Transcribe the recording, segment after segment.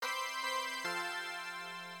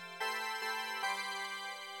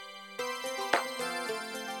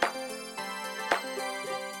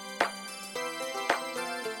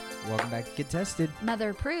Welcome back to Get Tested. Mother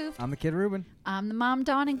approved. I'm the kid Ruben. I'm the mom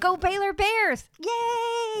Dawn, and go Baylor Bears!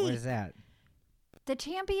 Yay! What is that? The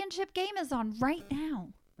championship game is on right now.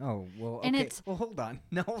 Oh, well, okay. And it's... Well, hold on.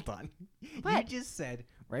 No, hold on. What? You just said,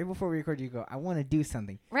 right before we record, you go, I want to do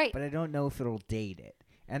something. Right. But I don't know if it'll date it.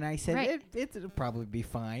 And I said, Right. it'll probably be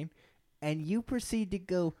fine. And you proceed to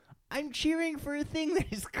go, I'm cheering for a thing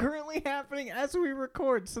that is currently happening as we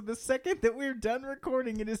record. So the second that we're done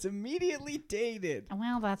recording, it is immediately dated.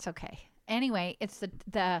 Well, that's okay. Anyway, it's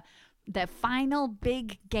the final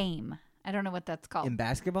big game. I don't know what that's called. In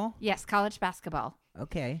basketball? Yes, college basketball.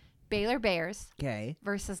 Okay. Baylor Bears Okay.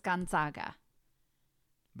 versus Gonzaga.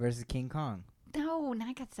 Versus King Kong. No,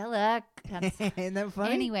 not Godzilla. Isn't that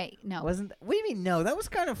funny? Anyway, no. What do you mean no? That was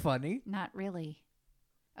kind of funny. Not really.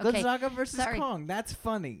 Okay. Gonzaga versus sorry. Kong. That's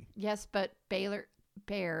funny. Yes, but Baylor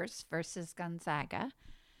Bears versus Gonzaga.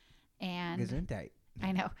 And Gesundheit.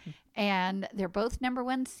 I know. And they're both number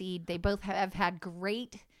one seed. They both have had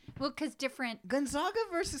great, because different. Gonzaga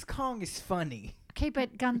versus Kong is funny. Okay,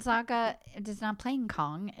 but Gonzaga is not playing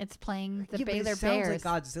Kong. It's playing the Yeah, but Baylor it sounds Bears.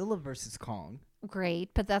 like Godzilla versus Kong.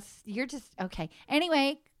 Great, but you're just, okay.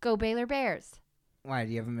 Anyway, go Baylor Bears. Why,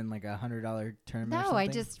 do you have them in like a $100 tournament or No,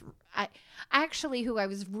 something? I actually, who I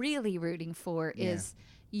was really rooting for is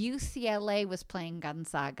UCLA was playing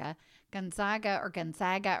Gonzaga. Gonzaga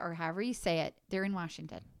or however you say it, they're in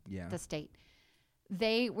Washington, the state.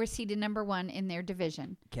 They were seeded number 1 in their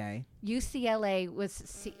division. Okay. UCLA was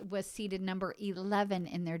seeded number 11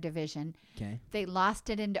 in their division. Okay. They lost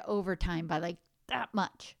it into overtime by like that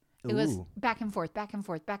much. It was back and forth.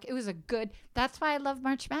 It was that's why I love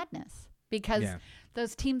March Madness. Because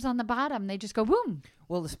those teams on the bottom, they just go boom.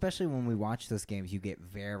 Well, especially when we watch those games, you get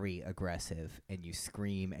very aggressive and you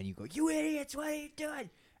scream and you go, "You idiots, what are you doing?"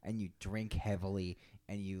 And you drink heavily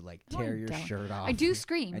and you like tear your shirt off. I do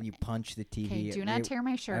scream. And you punch the TV. Okay, do not tear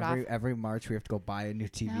my shirt off. Every March we have to go buy a new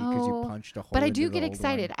TV because you punched a hole. But I into do the get old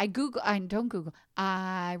excited. one.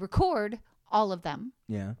 I record all of them.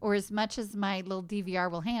 Yeah. Or as much as my little DVR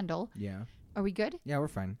will handle. Yeah. Are we good? Yeah, we're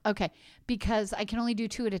fine. Okay. Because I can only do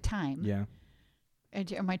 2 at a time. Yeah.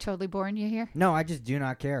 Am I totally boring you here? No, I just do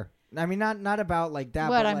not care. I mean, not about like that.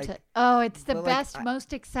 What but I'm like, it's the but, best, like,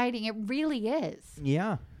 most exciting. It really is.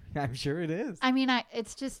 Yeah, I'm sure it is. I mean,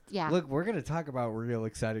 it's just Look, we're gonna talk about real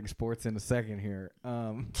exciting sports in a second here.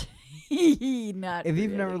 Not if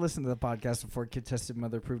you've really. never listened to the podcast before, Kid Tested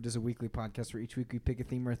Mother Approved is a weekly podcast where each week we pick a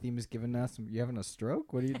theme or a theme is given us. You having a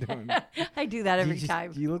stroke? What are you doing? I do that every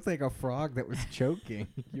time. You look like a frog that was choking.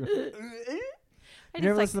 You I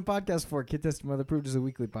never just listened to the podcast before. Kid Tested Mother Approved is a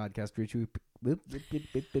weekly podcast where each week. You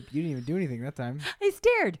didn't even do anything that time. I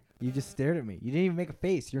stared. You just stared at me. You didn't even make a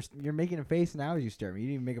face. You're making a face now as you stare at me. You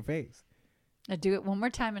didn't even make a face. I'll do it one more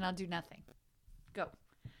time and I'll do nothing. Go.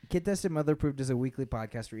 Kid Tested Mother Approved is a weekly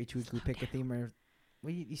podcast where each week we pick a theme or...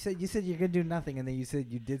 Well, you said you're going to do nothing, and then you said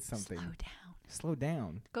you did something. Slow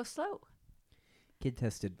down. Go slow. Kid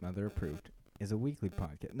Tested Mother Approved is a weekly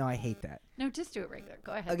podcast. No, I hate that. No, just do it regular.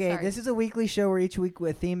 Go ahead. Okay, Sorry. this is a weekly show where each week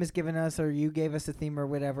a theme is given us, or you gave us a theme or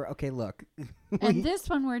whatever. Okay, look. And this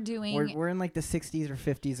one we're doing... We're in like the 60s or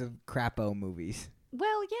 50s of crapo movies.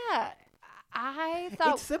 Well, yeah. I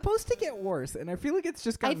thought... It's supposed to get worse, and I feel like it's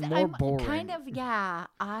just gotten more boring. Kind of, yeah.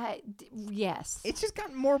 Yes. It's just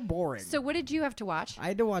gotten more boring. So what did you have to watch? I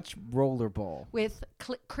had to watch Rollerball. With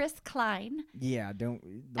Chris Klein. Yeah,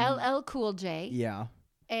 LL Cool J. Yeah.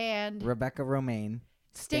 And... Rebecca Romaine.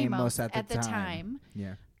 Stamos at the time.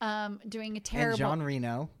 Yeah. Doing a terrible... And Jean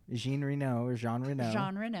Reno. Jean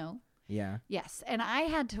Reno. Yeah. Yes. And I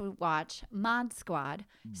had to watch Mod Squad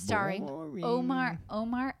starring Boring.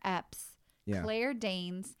 Omar Epps. Yeah. Claire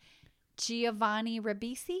Danes, Giovanni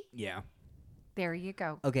Ribisi. Yeah. There you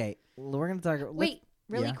go. Okay, we're gonna talk. Wait,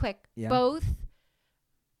 really quick. Yeah. Both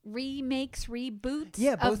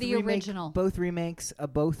reboots of the original. Both remakes,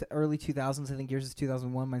 both early 2000s. I think yours is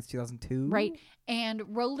 2001, mine's 2002. Right. And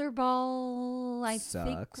Rollerball, I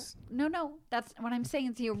sucks. think. No, that's what I'm saying.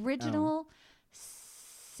 It's the original.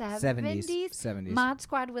 70s. Mod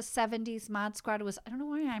Squad was 70s. Mod Squad was, I don't know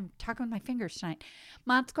why I'm talking with my fingers tonight.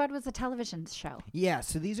 Mod Squad was a television show. Yeah,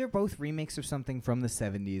 so these are both remakes of something from the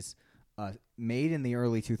 70s, made in the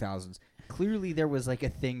early 2000s. Clearly there was like a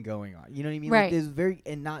thing going on. You know what I mean? Right. Like,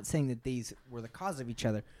 and not saying that these were the cause of each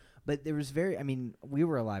other, but there was we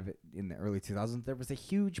were alive in the early 2000s. There was a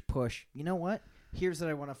huge push. You know what? Here's what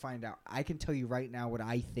I want to find out. I can tell you right now what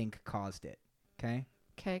I think caused it. Okay?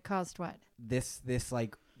 Okay, caused what? This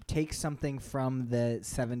like take something from the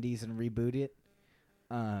 70s and reboot it.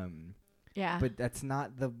 Yeah. But that's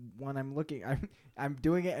not the one I'm looking. I'm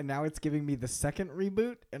doing it, and now it's giving me the second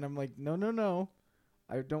reboot, and I'm like, no.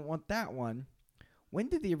 I don't want that one. When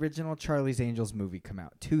did the original Charlie's Angels movie come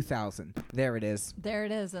out? 2000. There it is. There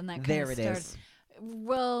it is, and that there it is.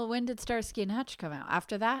 Well, when did Starsky and Hutch come out?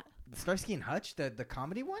 After that? Starsky and Hutch, the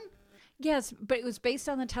comedy one? Yes, but it was based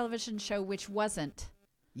on the television show, which wasn't.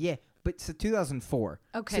 Yeah, but so 2004.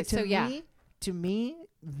 Okay, so to me,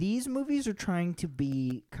 these movies are trying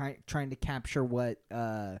to capture what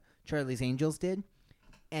Charlie's Angels did,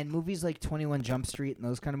 and movies like 21 Jump Street and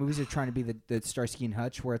those kind of movies are trying to be the Starsky and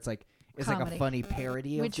Hutch, where it's like comedy. like a funny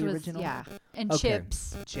parody of the original. Yeah, and okay.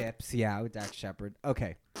 Chips, yeah, with Dax Shepard.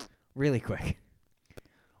 Okay, really quick.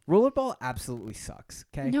 Rollerball absolutely sucks.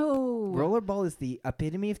 Okay, no. Rollerball is the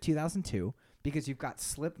epitome of 2002 because you've got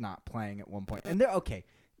Slipknot playing at one point, and they're okay.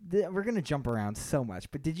 We're gonna jump around so much,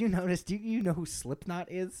 but did you notice? Do you know who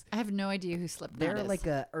Slipknot is? I have no idea who Slipknot is. They're like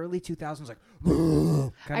a early 2000s like.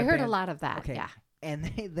 I heard a lot of that. Okay. Yeah, and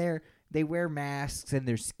they wear masks and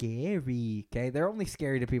they're scary. Okay, they're only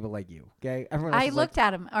scary to people like you. Okay, I looked at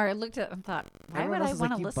them and thought, why would I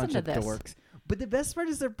want to listen to this? Dorks. But the best part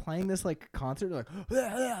is they're playing this like concert, like,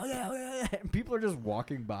 and people are just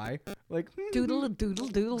walking by, like, doodle, doodle,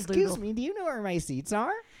 doodle, excuse me, do you know where my seats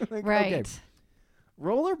are? Like, right. Okay.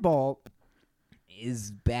 Rollerball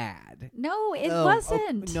is bad. No, it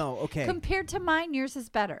wasn't. No, okay. Compared to mine, yours is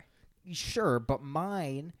better. Sure, but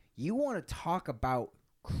mine, you want to talk about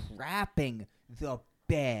crapping the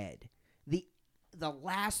bed. The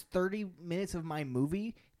last 30 minutes of my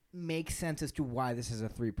movie makes sense as to why this is a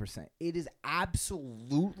 3%. It is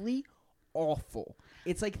absolutely awful.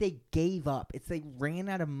 It's like they gave up. It's they ran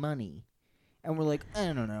out of money, and we're like,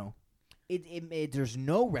 I don't know. There's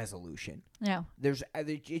no resolution. No.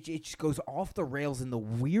 It just goes off the rails in the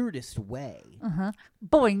weirdest way.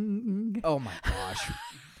 Boing. Oh my gosh.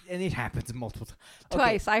 And it happens multiple times.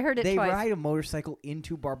 Twice. I heard it twice. They ride a motorcycle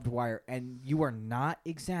into barbed wire, and you are not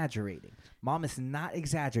exaggerating. Mom is not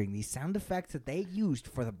exaggerating. These sound effects that they used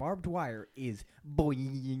for the barbed wire is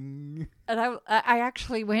boing. And I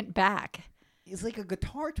actually went back. It's like a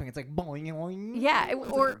guitar twang. It's like boing, boing. Yeah,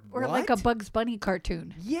 or like a Bugs Bunny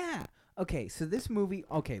cartoon. Yeah. Okay, so this movie,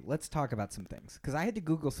 let's talk about some things. Because I had to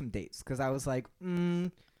Google some dates. Because I was like,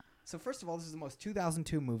 So first of all, this is the most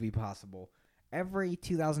 2002 movie possible. Every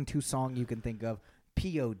 2002 song you can think of,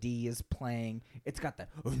 POD is playing. It's got the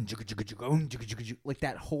like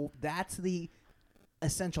that whole. That's the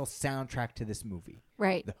essential soundtrack to this movie.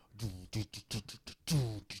 Right.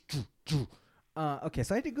 Okay,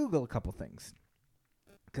 so I had to Google a couple things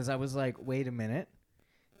because I was like, wait a minute,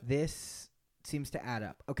 this seems to add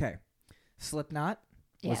up. Okay, Slipknot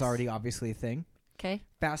was already obviously a thing. Okay.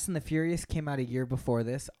 Fast and the Furious came out a year before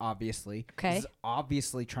this, obviously. Okay. This is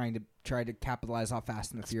obviously trying to capitalize off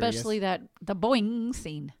Fast and the Furious. Especially the boing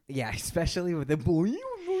scene. Yeah, especially with the boing.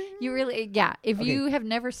 You really, yeah. If you have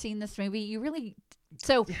never seen this movie, you really.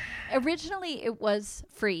 So originally it was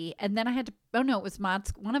free, and then I had to. Oh no, it was Mod.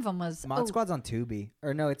 One of them was Mod Squad's on Tubi,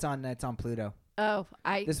 or no, it's on Pluto. Oh,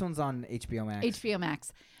 This one's on HBO Max. HBO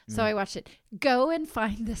Max. So I watched it. Go and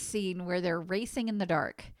find the scene where they're racing in the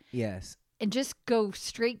dark. Yes. And just go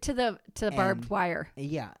straight to the barbed wire.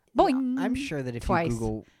 Yeah. Boing. I'm sure that if you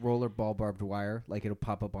Google rollerball barbed wire, like it'll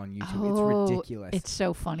pop up on YouTube. Oh, it's ridiculous. It's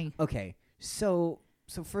so funny. Okay. So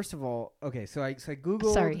first of all, so I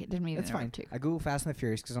Googled. Sorry, didn't mean to interrupt you. I Googled Fast and the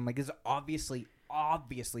Furious because I'm like, this is obviously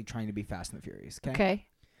trying to be Fast and the Furious. Okay.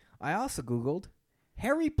 I also Googled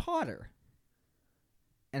Harry Potter.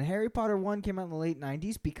 And Harry Potter 1 came out in the late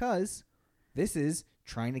 90s because this is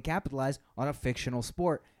trying to capitalize on a fictional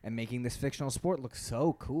sport and making this fictional sport look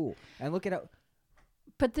so cool. And look at how.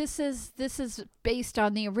 But this is based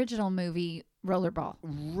on the original movie Rollerball.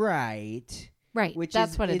 Right.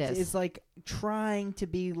 That's what it is. It's like trying to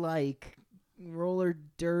be like roller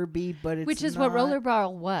derby, but it's which is not. What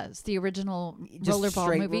Rollerball was. The original Just Rollerball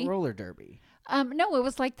straight movie. Roller derby. No, it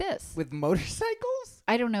was like this. With motorcycles?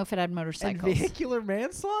 I don't know if it had motorcycles. And vehicular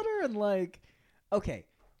manslaughter and like. Okay.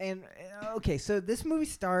 And so this movie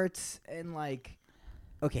starts and like,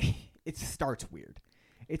 it starts weird.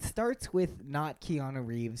 It starts with not Keanu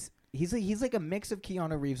Reeves. He's like a mix of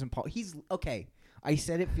Keanu Reeves and Paul. He's okay. I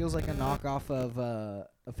said it feels like a knockoff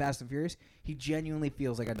of Fast and Furious. He genuinely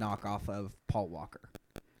feels like a knockoff of Paul Walker.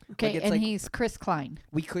 Okay, and he's Chris Klein.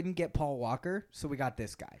 We couldn't get Paul Walker, so we got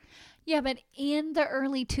this guy. Yeah, but in the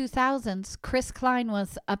early 2000s, Chris Klein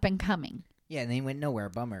was up and coming. Yeah, and then he went nowhere.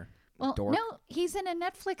 Bummer. Well, Dork. no, he's in a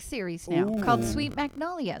Netflix series now called Sweet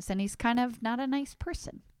Magnolias, and he's kind of not a nice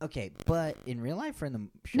person. Okay, but in real life or in the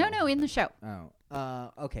show? No, in the show.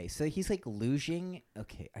 Oh. Okay, so he's like luging.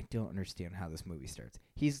 Okay, I don't understand how this movie starts.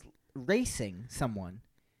 He's racing someone.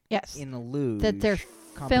 Yes. In a luge. That they're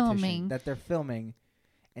filming.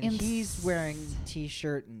 And he's wearing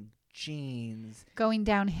t-shirt and jeans. Going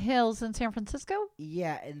down hills in San Francisco?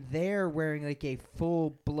 Yeah, and they're wearing like a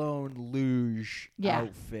full-blown luge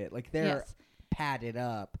outfit. Like they're padded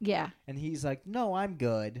up. Yeah. And he's like, no, I'm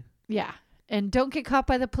good. Yeah. And don't get caught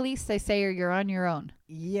by the police, they say, or you're on your own.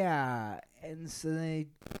 Yeah. And so they...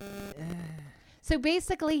 So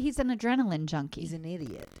basically, he's an adrenaline junkie. He's an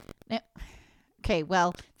idiot. Okay,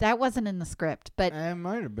 well, that wasn't in the script, but... It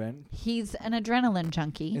might have been. He's an adrenaline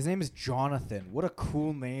junkie. His name is Jonathan. What a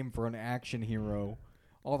cool name for an action hero.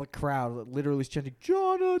 All the crowd literally is chanting,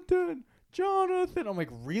 Jonathan! Jonathan! I'm like,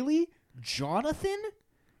 really? Jonathan?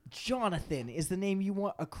 Jonathan is the name you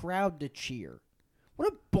want a crowd to cheer.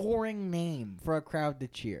 What a boring name for a crowd to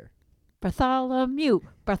cheer. Bartholomew.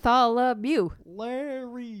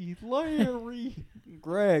 Larry.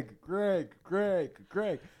 Greg.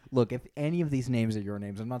 Look, if any of these names are your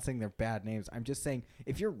names, I'm not saying they're bad names. I'm just saying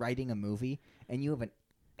if you're writing a movie and you have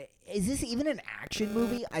is this even an action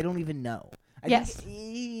movie? I don't even know. Yes.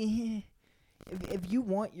 Think, if you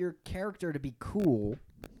want your character to be cool.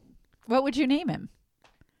 What would you name him?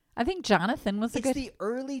 I think Jonathan was a good... It's the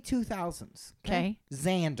early 2000s. Okay.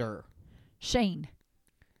 Xander. Shane.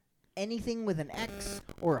 Anything with an X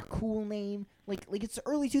or a cool name. Like it's the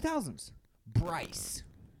early 2000s. Bryce.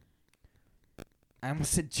 I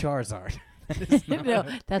almost said Charizard. No,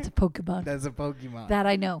 that's a Pokemon. That's a Pokemon. That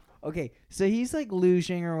I know. Okay, so he's like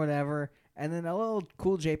luging or whatever, and then LL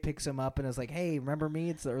Cool J picks him up and is like, hey, remember me?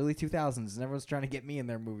 It's the early 2000s, and everyone's trying to get me in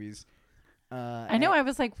their movies. I know. I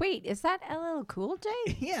was like, wait, is that LL Cool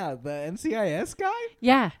J? Yeah, the NCIS guy?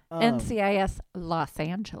 Yeah, NCIS Los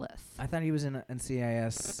Angeles. I thought he was in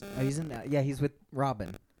NCIS. He's with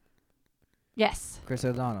Robin. Yes. Chris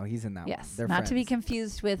O'Donnell, he's in that one. Yes, They're not friends. To be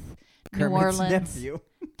confused with Kermit's New Orleans. nephew.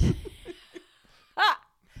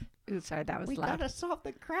 Ooh, sorry, that was we loud. gotta solve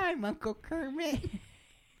the crime, Uncle Kermit.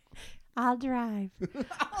 I'll drive.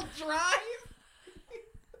 I'll drive?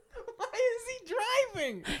 Why is he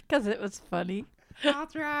driving? Because it was funny. I'll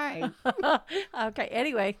drive. Okay,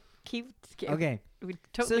 anyway, keep okay. We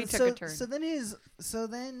totally took a turn. So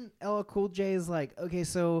then LL Cool J is like, okay,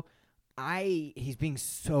 so he's being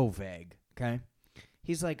so vague, okay?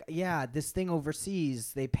 He's like, yeah, this thing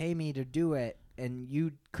overseas, they pay me to do it, and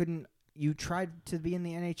you tried to be in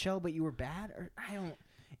the NHL, but you were bad? Or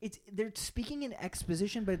they're speaking in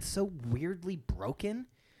exposition, but it's so weirdly broken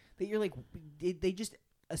that you're like, they just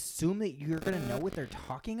assume that you're going to know what they're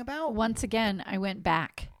talking about? Once again, I went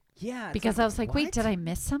back. Yeah. Because I was like, wait, did I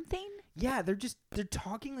miss something? Yeah, they're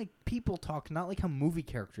talking like people talk, not like how movie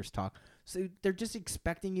characters talk. So they're just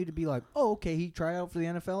expecting you to be like, oh, okay, he tried out for the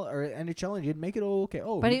NFL or NHL and he didn't make it. Oh, okay.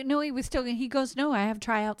 Oh, but he was still. He goes, no, I have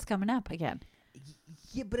tryouts coming up again.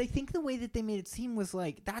 Yeah, but I think the way that they made it seem was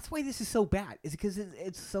like, that's why this is so bad. Is because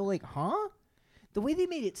it's so like, huh? The way they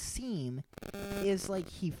made it seem is like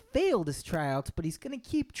he failed his tryouts, but he's gonna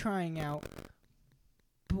keep trying out.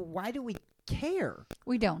 But why do we care?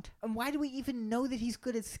 We don't. And why do we even know that he's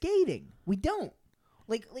good at skating? We don't.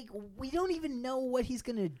 Like we don't even know what he's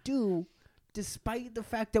gonna do, despite the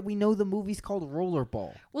fact that we know the movie's called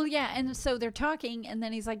Rollerball. Well, yeah, and so they're talking, and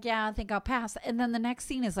then he's like, yeah, I think I'll pass. And then the next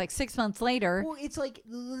scene is like 6 months later. Well, it's like,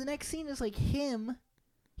 the next scene is like him.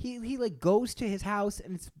 He like goes to his house,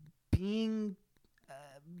 and it's being,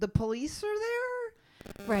 the police are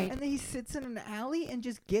there. Right. And then he sits in an alley and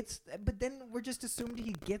just gets, but then we're just assuming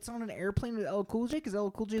he gets on an airplane with LL Cool J, because LL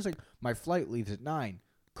Cool J is like, my flight leaves at 9.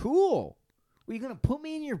 Cool. Were you going to put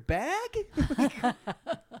me in your bag?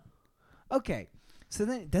 Okay, so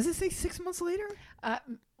then does it say 6 months later?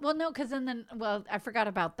 Well, no, because then I forgot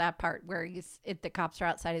about that part where the cops are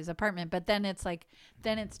outside his apartment. But then it's like,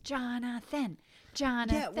 it's Jonathan.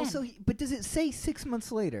 Yeah, well, but does it say 6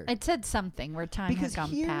 months later? It said something where time has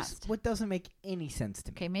gone past. What doesn't make any sense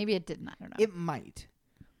to me. Okay, maybe it didn't. I don't know. It might.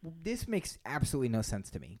 This makes absolutely no sense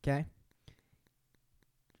to me. Okay.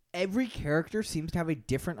 Every character seems to have a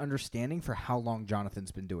different understanding for how long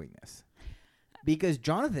Jonathan's been doing this, because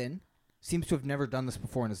Jonathan seems to have never done this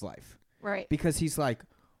before in his life. Right. Because he's like,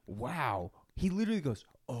 wow. He literally goes,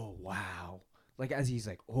 oh, wow. Like, as he's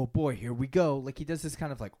like, oh, boy, here we go. Like, he does this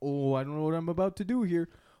kind of like, oh, I don't know what I'm about to do here.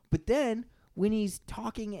 But then when he's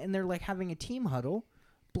talking and they're, like, having a team huddle,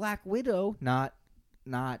 Black Widow, not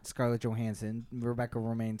Scarlett Johansson, Rebecca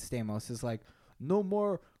Romaine Stamos, is like, no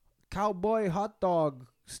more cowboy hot dog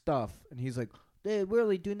stuff. And he's like, hey, we're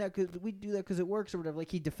really doing that because we do that because it works or whatever.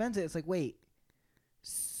 Like, he defends it. It's like, wait.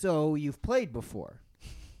 So you've played before,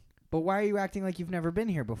 but why are you acting like you've never been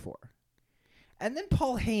here before? And then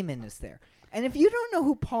Paul Heyman is there. And if you don't know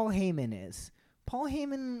who Paul Heyman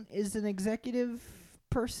is an executive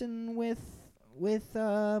person with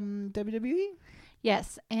WWE.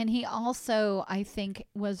 Yes, and he also, I think,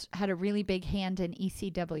 had a really big hand in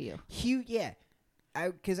ECW. Yeah.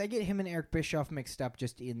 Because I get him and Eric Bischoff mixed up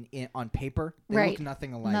just in on paper. They right. look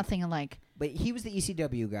nothing alike. Nothing alike. But he was the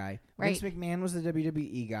ECW guy. Right. Vince McMahon was the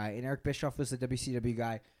WWE guy, and Eric Bischoff was the WCW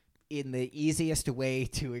guy. In the easiest way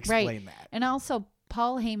to explain that. And also,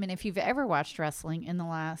 Paul Heyman, if you've ever watched wrestling in the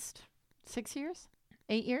last 8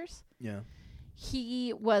 years, yeah,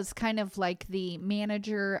 he was kind of like the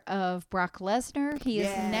manager of Brock Lesnar. He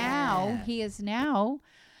is now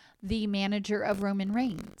the manager of Roman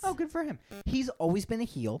Reigns. Oh, good for him. He's always been a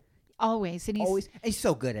heel. Always, and he's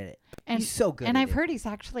so good at it. He's so good. And I've heard he's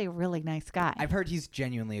actually a really nice guy. I've heard he's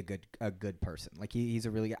genuinely a good person. Like he's a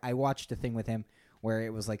really good. I watched a thing with him where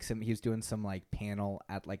it was like he was doing some like panel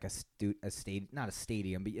at like not a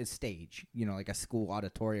stadium, but a stage, like a school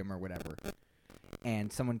auditorium or whatever.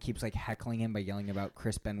 And someone keeps like heckling him by yelling about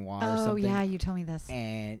Chris Benoit or something. Oh yeah, you told me this.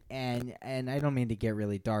 And I don't mean to get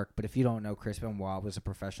really dark, but if you don't know, Chris Benoit was a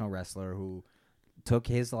professional wrestler who took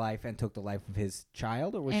his life and took the life of his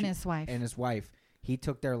child his wife. And his wife. He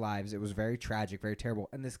took their lives. It was very tragic, very terrible.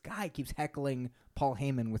 And this guy keeps heckling Paul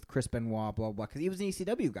Heyman with Chris Benoit, blah, blah, because he was an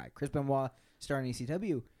ECW guy. Chris Benoit started in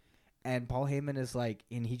ECW. And Paul Heyman is like,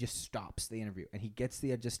 and he just stops the interview. And he gets to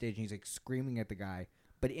the edge of stage, and he's like screaming at the guy,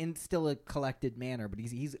 but in still a collected manner. But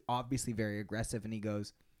he's obviously very aggressive. And he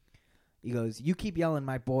goes, you keep yelling,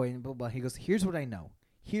 my boy, and blah, blah. He goes, here's what I know.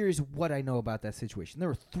 Here's what I know about that situation. There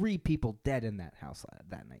were 3 people dead in that house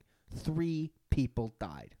that night. 3 people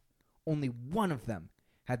died. Only one of them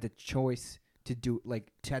had the choice to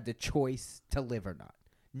live or not.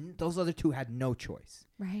 Those other 2 had no choice.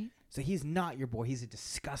 Right. So he's not your boy. He's a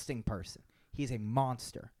disgusting person. He's a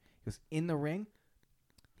monster. He was in the ring.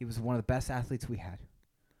 He was one of the best athletes we had.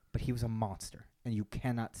 But he was a monster. And you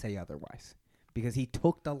cannot say otherwise. Because he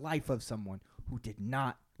took the life of someone who did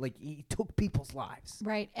not, he took people's lives.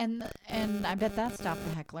 Right. And I bet that stopped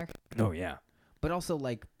the heckler. Oh, yeah. But also,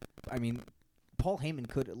 Paul Heyman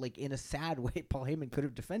could, in a sad way, Paul Heyman could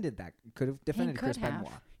have defended that. Could have defended Chris Benoit.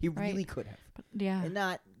 He really could have. But, yeah. And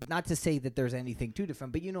not to say that there's anything to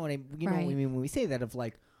defend, but you know what I right. mean when we say that of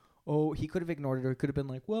he could have ignored it, or he could have been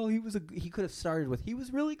like, well, he could have started with, he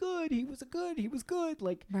was really good. He was good.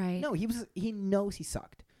 Right. No, he knows he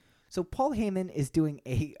sucked. So Paul Heyman is doing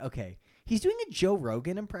he's doing a Joe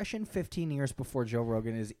Rogan impression 15 years before Joe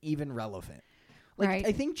Rogan is even relevant. Right.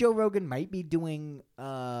 I think Joe Rogan might be doing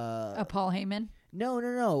a Paul Heyman.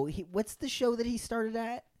 No. What's the show that he started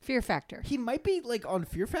at? Fear Factor. He might be on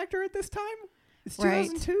Fear Factor at this time. It's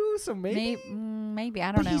 2002, so maybe. Maybe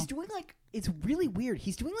I don't know. He's doing it's really weird.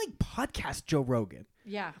 He's doing podcast Joe Rogan.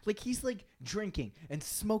 Yeah. He's drinking and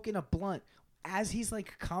smoking a blunt as he's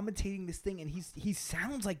commentating this thing, and he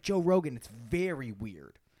sounds like Joe Rogan. It's very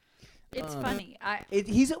weird. It's funny.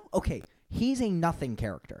 He's a nothing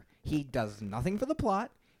character. He does nothing for the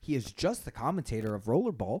plot. He is just the commentator of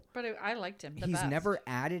Rollerball. But I liked him. He's never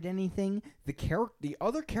added anything. The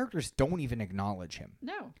other characters don't even acknowledge him.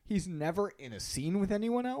 No. He's never in a scene with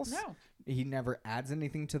anyone else. No. He never adds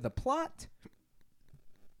anything to the plot.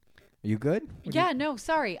 Are you good? No,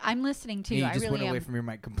 sorry. I'm listening to you. You just went away from your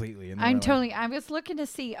mic completely. I was looking to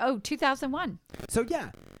see, 2001. So,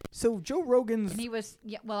 yeah. So, Joe Rogan's... And he was,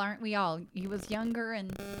 aren't we all? He was younger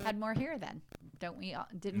and had more hair then. Don't we all?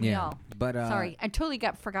 Didn't we all? But, sorry. I totally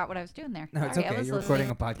forgot what I was doing there. No, it's okay. You're recording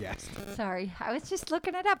a podcast. Sorry. I was just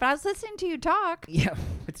looking it up. I was listening to you talk. Yeah,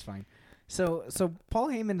 it's fine. So Paul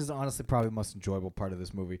Heyman is honestly probably the most enjoyable part of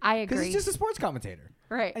this movie. I agree. Because he's just a sports commentator.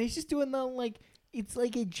 Right. And he's just doing it's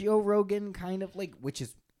like a Joe Rogan kind of which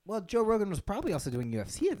is, Joe Rogan was probably also doing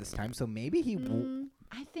UFC at this time, so maybe he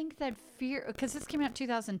I think that because this came out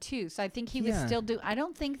 2002, so I think he was still doing, I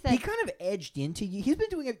don't think that. He kind of edged into, he's been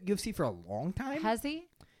doing UFC for a long time. Has he?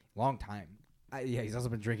 Long time. He's also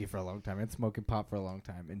been drinking for a long time and smoking pot for a long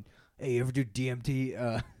time. And hey, you ever do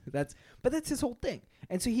DMT? That's his whole thing.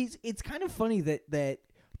 And so it's kind of funny that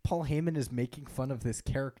Paul Heyman is making fun of this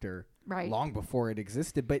character long before it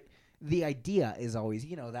existed. But the idea is always,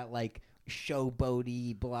 that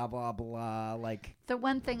showboaty, blah, blah, blah. The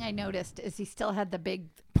one thing I noticed is he still had the big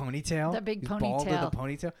ponytail. He's bald with a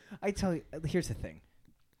ponytail. I tell you, here's the thing.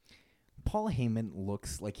 Paul Heyman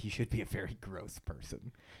looks like he should be a very gross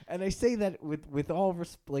person. And I say that with all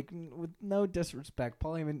with no disrespect.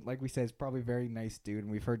 Paul Heyman, like we said, is probably a very nice dude,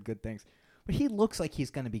 and we've heard good things. But he looks like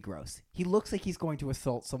he's going to be gross. He looks like he's going to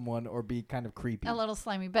assault someone or be kind of creepy. A little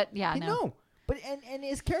slimy, but no. But and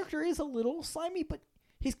his character is a little slimy, but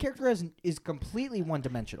his character is completely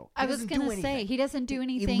one-dimensional. I was going to say, he doesn't do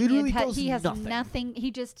anything. He literally he has nothing.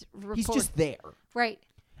 He just reports. He's just there. Right.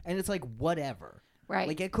 And it's whatever. Right.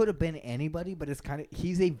 Like, it could have been anybody, but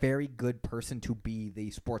he's a very good person to be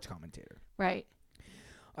the sports commentator. Right.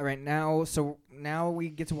 All right, now we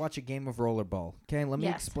get to watch a game of rollerball. Okay, let me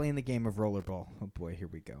explain the game of rollerball. Oh, boy, here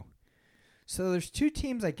we go. So there's 2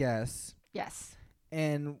 teams, I guess. Yes.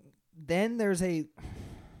 And then there's a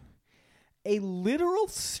literal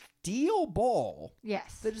steel ball.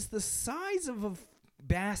 Yes. That is the size of a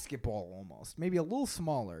basketball almost. Maybe a little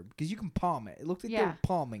smaller because you can palm it. It looks like they're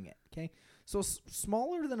palming it. Okay. So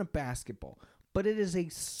smaller than a basketball. But it is a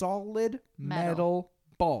solid metal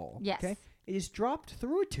ball. Yes. Okay. It is dropped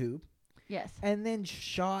through a tube. Yes. And then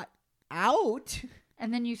shot out.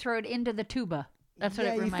 And then you throw it into the tuba. That's what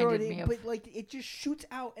it reminded me of. But, like, it just shoots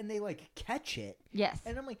out and they, like, catch it. Yes.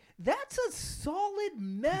 And I'm like, that's a solid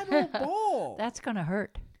metal ball. That's going to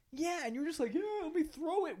hurt. Yeah, and you're just like, yeah, let me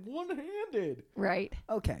throw it one-handed. Right.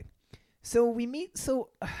 Okay. So we meet,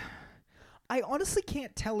 I honestly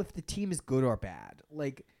can't tell if the team is good or bad.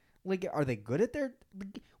 Like, are they good at their,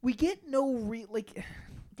 we get no,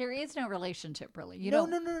 there is no relationship, really.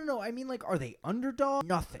 No. I mean, like, are they underdog?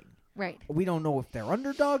 Nothing. Right. We don't know if they're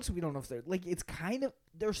underdogs. We don't know if they're, like, it's kind of,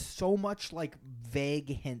 there's so much, like, vague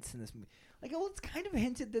hints in this movie. Like, it's kind of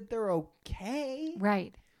hinted that they're okay.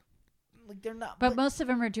 Right. Like, they're not. But most of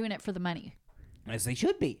them are doing it for the money. As they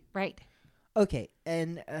should be. Right. Okay,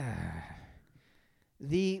 and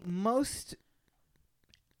the most,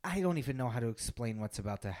 I don't even know how to explain what's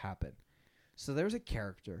about to happen. So there's a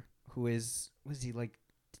character who was he, like,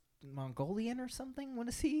 Mongolian or something? What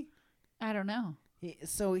is he? I don't know.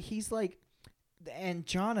 So he's like, and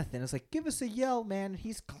Jonathan is like, give us a yell, man.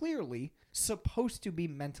 He's clearly supposed to be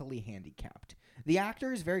mentally handicapped. The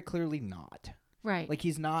actor is very clearly not. Right. Like,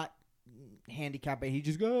 he's not handicapped, but he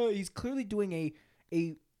just he's clearly doing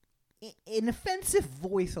an offensive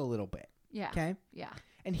voice a little bit. Yeah. Okay? Yeah.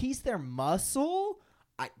 And he's their muscle.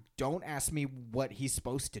 Don't ask me what he's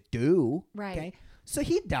supposed to do. Right. Okay? So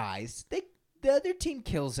he dies. The other team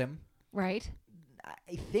kills him. Right.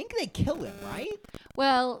 I think they kill him, right?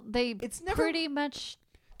 Well, pretty much.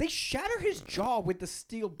 They shatter his jaw with the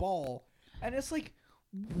steel ball, and it's like,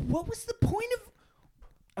 what was the point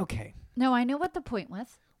of? Okay. No, I know what the point was.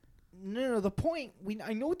 No. The point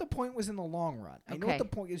I know what the point was in the long run. I know what the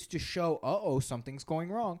point is to show. Something's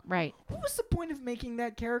going wrong. Right. What was the point of making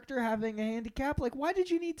that character having a handicap? Like, why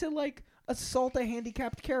did you need to, like, assault a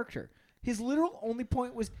handicapped character? His literal only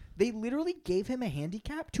point was they literally gave him a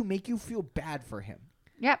handicap to make you feel bad for him.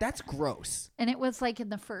 Yeah. That's gross. And it was like in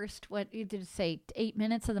the first, what you did say, 8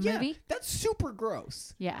 minutes of the movie? That's super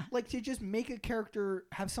gross. Yeah. Like, to just make a character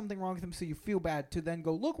have something wrong with him so you feel bad, to then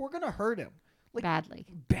go, look, we're going to hurt him. Like,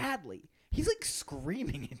 Badly. He's, like,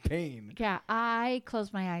 screaming in pain. Yeah, I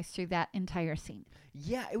closed my eyes through that entire scene.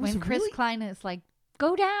 Yeah, it was when Chris Klein is like,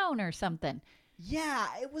 go down or something. Yeah,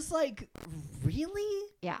 it was like, really?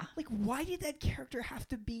 Yeah. Like, why did that character have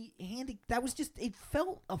to be handy? That was just, it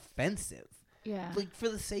felt offensive. Yeah. Like, for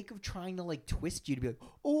the sake of trying to, like, twist you to be like,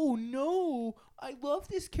 oh, no, I love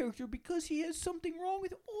this character because he has something wrong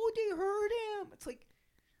with him. Oh, they hurt him. It's like,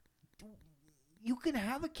 you can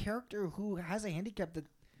have a character who has a handicap that,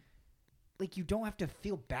 like, you don't have to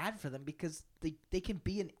feel bad for them because they can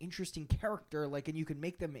be an interesting character, like, and you can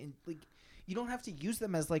make them, like, you don't have to use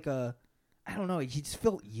them as, like, I don't know, he just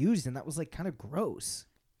felt used, and that was, like, kind of gross.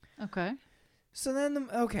 Okay. So then,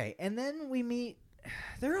 and then we meet,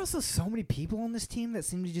 there are also so many people on this team that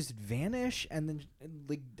seem to just vanish, and then,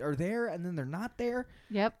 like, are there, and then they're not there.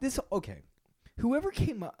 Yep. Whoever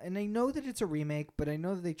came up, and I know that it's a remake, but I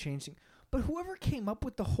know that they changed things, but whoever came up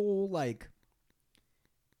with the whole, like,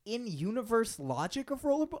 in-universe logic of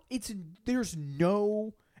rollerball, there's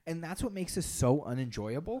no, and that's what makes this so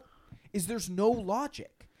unenjoyable, is there's no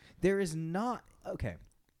logic. There is not, okay,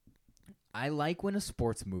 I like when a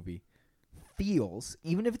sports movie feels,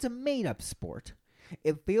 even if it's a made-up sport,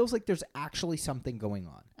 it feels like there's actually something going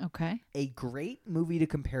on. Okay. A great movie to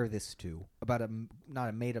compare this to, about not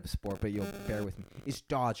a made-up sport, but you'll bear with me, is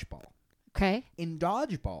Dodgeball. Okay. In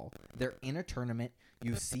Dodgeball, they're in a tournament.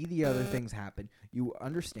 You see the other things happen. You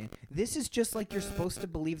understand. This is just like you're supposed to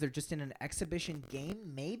believe they're just in an exhibition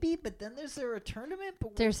game, maybe, but then there's a tournament.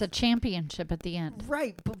 But there's a championship at the end.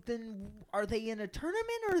 Right, but then are they in a tournament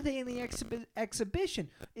or are they in the exhibition?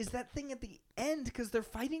 Is that thing at the end because they're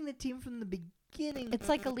fighting the team from the beginning? It's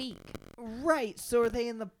like a league. Right, so are they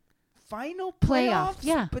in the final playoffs?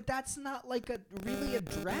 Yeah. But that's not like really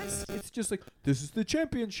addressed. It's just like, this is the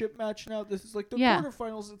championship match now. This is like the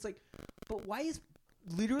quarterfinals. It's like, but why is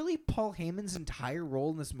literally Paul Heyman's entire role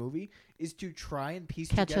in this movie is to try and piece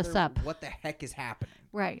together what the heck is happening.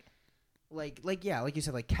 Right. Like you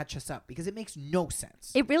said, like catch us up because it makes no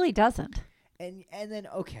sense. It really doesn't. And then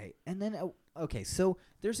okay, so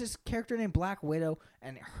there's this character named Black Widow,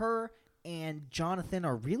 and her and Jonathan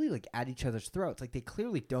are really like at each other's throats. Like they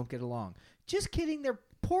clearly don't get along. Just kidding, they're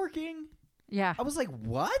porking. Yeah. I was like,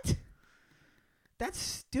 what? That's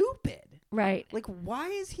stupid. Right. Like, why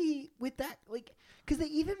is he with that? Like, because they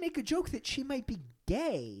even make a joke that she might be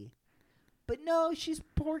gay. But no, she's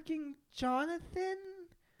porking Jonathan.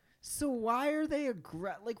 So why are they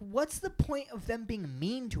like, what's the point of them being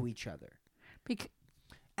mean to each other?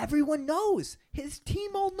 Everyone knows. His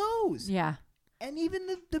team all knows. Yeah. And even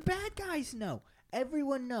the bad guys know.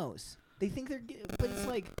 Everyone knows. They think they're... But it's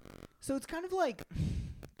like... So it's kind of like...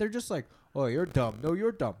 They're just like, oh, you're dumb. No,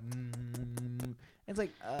 you're dumb. It's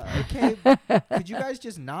like, okay, could you guys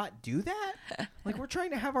just not do that? Like, we're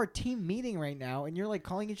trying to have our team meeting right now, and you're, like,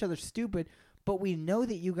 calling each other stupid, but we know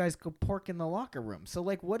that you guys go pork in the locker room. So,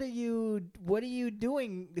 like, what are you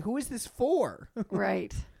doing? Who is this for?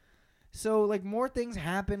 Right. So, like, more things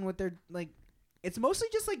happen with their, like, it's mostly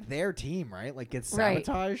just, like, their team, right? Like, gets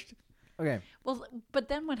sabotaged. Right. Okay. Well, but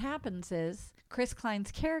then what happens is Chris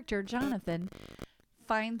Klein's character, Jonathan,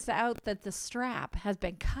 finds out that the strap has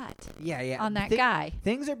been cut on that guy.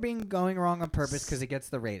 Things are going wrong on purpose because it gets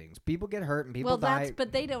the ratings. People get hurt and people die.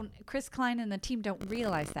 But they don't, Chris Klein and the team don't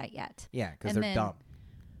realize that yet. Yeah, because they're dumb.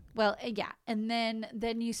 Well, yeah. And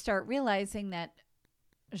then you start realizing that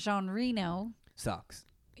Jean Reno sucks.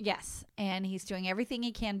 Yes. And he's doing everything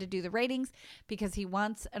he can to do the ratings because he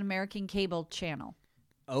wants an American cable channel.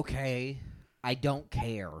 Okay. I don't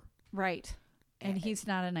care. Right. And he's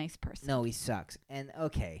not a nice person. No, he sucks. And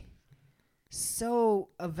okay. So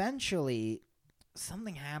eventually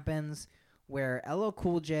something happens where LL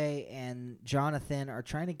Cool J and Jonathan are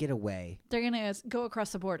trying to get away. They're going to go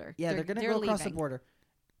across the border. Yeah, they're going to go across the border.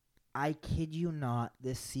 I kid you not,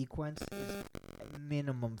 this sequence is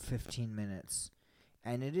minimum 15 minutes.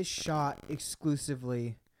 And it is shot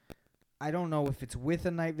exclusively. I don't know if it's with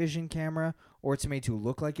a night vision camera or it's made to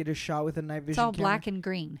look like it is shot with a night vision camera. It's all black and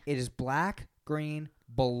green. It is black, green,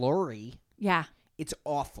 blurry. Yeah. It's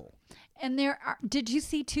awful. And did you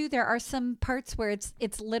see too, there are some parts where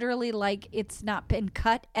it's literally like it's not been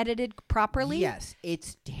cut, edited properly? Yes,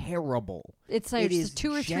 it's terrible. It's like it's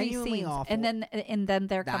 2 or 3 scenes. Awful. And then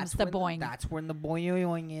there comes the boing. That's when the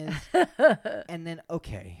boing is. And then,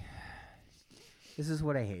 okay. This is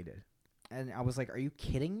what I hated. And I was like, are you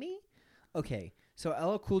kidding me? Okay, so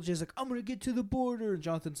LL Cool J is like, I'm going to get to the border. And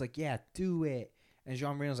Jonathan's like, yeah, do it. And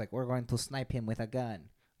Jean Reno's like, we're going to snipe him with a gun.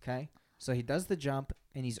 Okay? So he does the jump,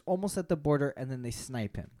 and he's almost at the border, and then they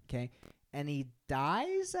snipe him. Okay? And he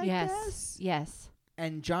dies, I guess? Yes.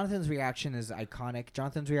 And Jonathan's reaction is iconic.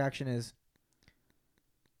 Jonathan's reaction is...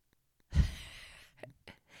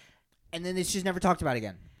 and then it's just never talked about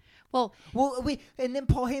again. Well, and then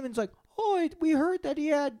Paul Heyman's like, oh, we heard that he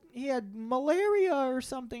had malaria or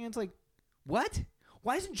something. And it's like, what?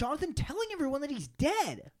 Why isn't Jonathan telling everyone that he's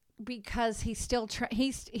dead? Because he's still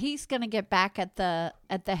he's gonna get back at the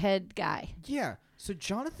head guy. Yeah. So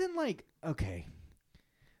Jonathan, like, okay.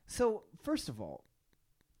 So first of all,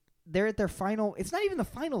 they're at their final. It's not even the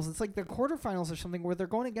finals. It's like their quarterfinals or something where they're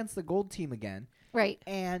going against the gold team again. Right.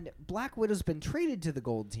 And Black Widow's been traded to the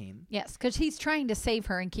gold team. Yes, because he's trying to save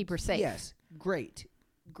her and keep her safe. Yes. Great.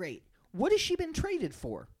 What has she been traded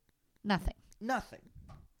for? Nothing.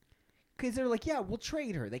 Because they're like, yeah, we'll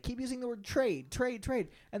trade her. They keep using the word trade.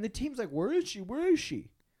 And the team's like, where is she?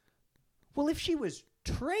 Well, if she was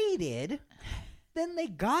traded, then they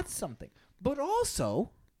got something. But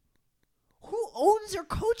also, who owns or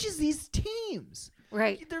coaches these teams?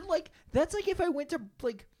 Right. They're like, that's like if I went to,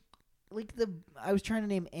 I was trying to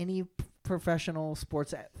name any professional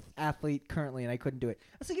sports athlete currently, and I couldn't do it.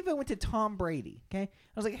 That's like if I went to Tom Brady, okay? I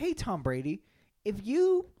was like, hey, Tom Brady, if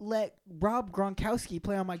you let Rob Gronkowski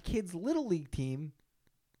play on my kid's Little League team,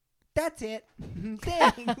 that's it.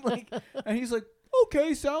 Dang. And he's like,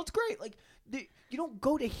 okay, sounds great. Like, you don't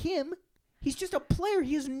go to him. He's just a player.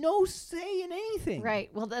 He has no say in anything. Right.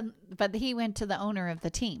 Well, then, but he went to the owner of the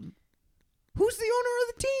team. Who's the owner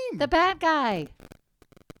of the team? The bad guy.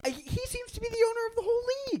 He seems to be the owner of the whole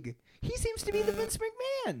league. He seems to be the Vince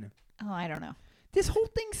McMahon. Oh, I don't know. This whole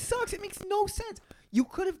thing sucks. It makes no sense. You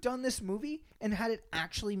could have done this movie and had it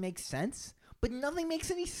actually make sense, but nothing makes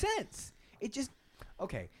any sense. It just...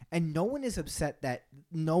 Okay. And no one is upset that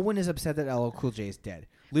LL Cool J is dead.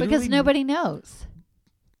 Literally, because nobody knows.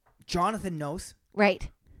 Jonathan knows. Right.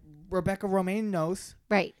 Rebecca Romaine knows.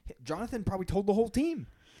 Right. Jonathan probably told the whole team.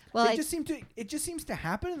 Well, it just seems to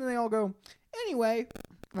happen, and then they all go, anyway.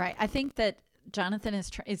 Right. I think that Jonathan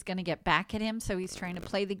is going to get back at him, so he's trying to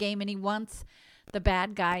play the game, and he wants the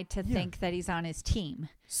bad guy to think that he's on his team.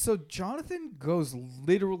 So Jonathan goes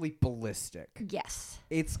literally ballistic. Yes.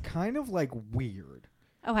 It's kind of like weird.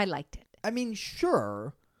 Oh, I liked it. I mean,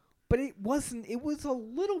 sure, but it wasn't. It was a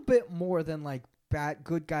little bit more than like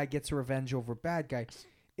good guy gets revenge over bad guy.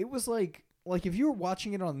 It was like if you were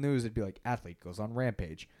watching it on the news, it'd be like athlete goes on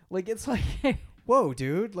rampage. Like it's like, whoa,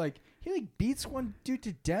 dude! Like he like beats one dude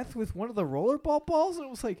to death with one of the rollerball balls, and it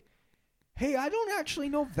was like, hey, I don't actually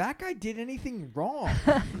know if that guy did anything wrong.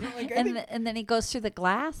 Like, and then he goes through the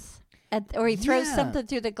glass, or he throws something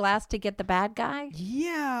through the glass to get the bad guy.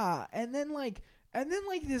 Yeah, and then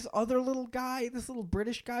this other little guy, this little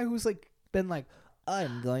British guy who's like been like,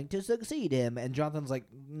 I'm going to succeed him, and Jonathan's like,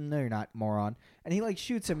 no, you're not, moron. And he like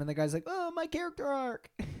shoots him, and the guy's like, oh, my character arc.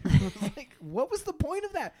 Like, what was the point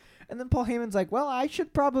of that? And then Paul Heyman's like, well, I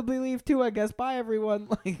should probably leave too, I guess. Bye, everyone.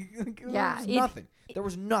 There was nothing. There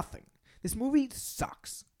was nothing. This movie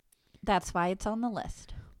sucks. That's why it's on the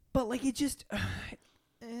list. But like it just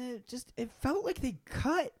felt like they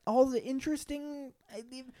cut all the interesting.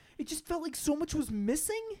 It just felt like so much was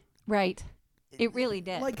missing. Right. It really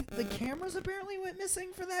did. Like the cameras apparently went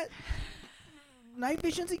missing for that night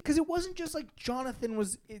vision scene, because it wasn't just like Jonathan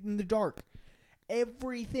was in the dark.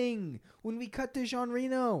 Everything, when we cut to Jean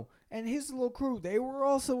Reno and his little crew, they were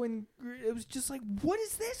also in. It was just like, what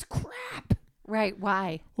is this crap? Right,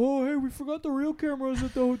 why? Oh, hey, we forgot the real cameras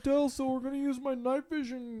at the hotel, so we're going to use my night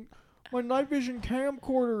vision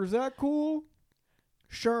camcorder. Is that cool?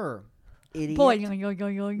 Sure. Idiot.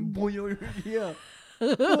 Boing. Yeah.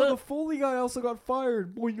 Oh, the Foley guy also got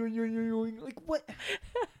fired. Like, what?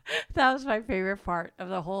 That was my favorite part of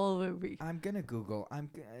the whole movie. I'm going to Google.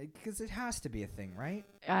 Because it has to be a thing, right?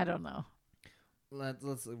 I don't know.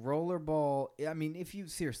 Let's rollerball. I mean,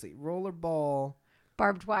 seriously, rollerball.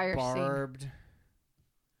 Barbed wire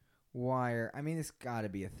wire. I mean, it's got to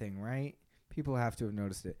be a thing, right? People have to have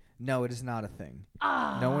noticed it. No, it is not a thing.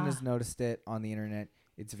 No one has noticed it on the internet.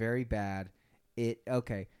 It's very bad. It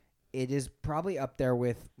is probably up there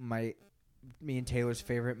with me and Taylor's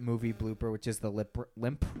favorite movie blooper, which is the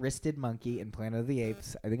limp-wristed monkey in Planet of the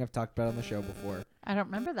Apes. I think I've talked about it on the show before. I don't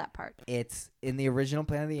remember that part. It's in the original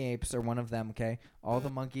Planet of the Apes, or one of them, okay? All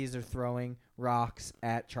the monkeys are throwing rocks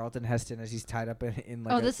at Charlton Heston as he's tied up in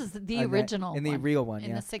like this is the original in the real one,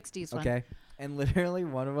 in the 60s one. Okay. And literally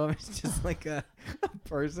one of them is just like a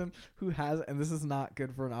person who has, and this is not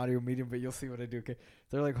good for an audio medium, but you'll see what I do, okay?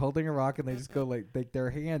 They're like holding a rock and they just go like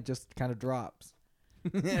their hand just kind of drops.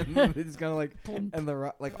 And it's kind of like, and the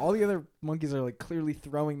rock, like all the other monkeys are like clearly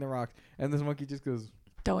throwing the rock, and this monkey just goes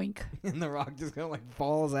doink, and the rock just kind of like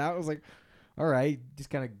falls out. I was like, all right, just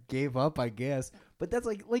kind of gave up, I guess. But that's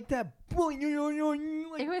like that. Like,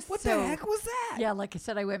 it was what the heck was that? Yeah, like I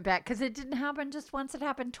said, I went back because it didn't happen just once; it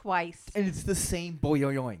happened twice. And it's the same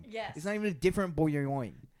boing. Yes, it's not even a different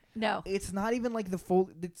boing. No, it's not even like the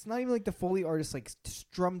Foley artist like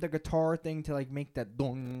strummed the guitar thing to like make that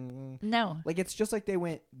dong. No, like it's just like they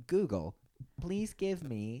went, Google, please give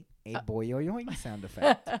me a boing sound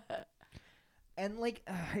effect. And like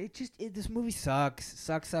this movie sucks.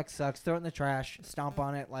 Throw it in the trash, stomp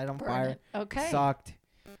on it, light on fire. Okay, sucked.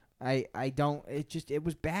 It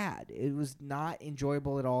was bad. It was not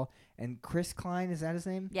enjoyable at all. And Chris Klein, is that his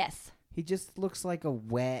name? Yes. He just looks like a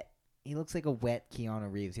wet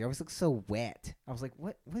Keanu Reeves. He always looks so wet. I was like,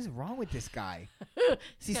 what is wrong with this guy?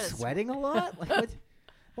 Is he sweating a lot? Like, what?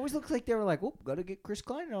 Always looks like they were like, oh, gotta get Chris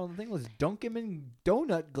Klein on the thing. Let's dunk him in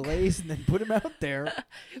donut glaze and then put him out there.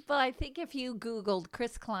 Well, I think if you Googled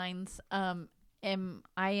Chris Klein's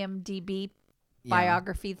IMDb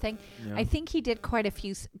biography thing, I think he did quite a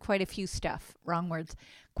few stuff. Wrong words.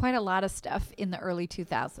 Quite a lot of stuff in the early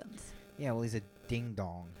 2000s. Yeah, well, he's a ding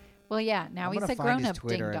dong. Well, yeah. Now he's a grown-up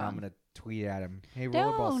ding dong. And I'm gonna tweet at him. Hey,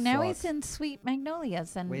 no, now he's in Sweet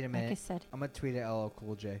Magnolias. And wait a minute. Like I said, I'm gonna tweet at LL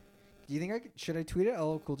Cool J. Do you think should I tweet at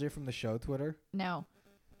LL Cool J from the show Twitter? No.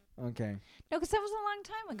 Okay. No, because that was a long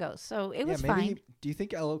time ago, so it was fine. Do you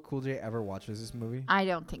think LL Cool J ever watches this movie? I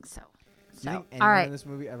don't think so. Do you think anyone in this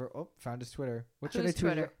movie ever? Oh, found his Twitter. What should I tweet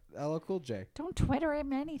Twitter? at LL Cool J? Don't Twitter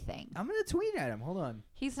him anything. I'm gonna tweet at him. Hold on.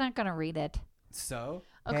 He's not gonna read it. So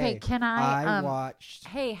okay, can I? I watched.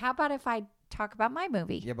 Hey, how about if I talk about my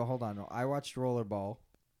movie? Yeah, but hold on. No, I watched Rollerball.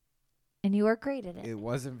 And you were great at it. It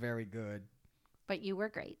wasn't very good. But you were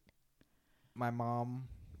great. My mom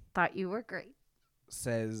thought you were great.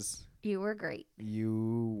 Says you were great.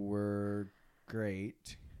 You were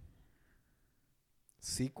great.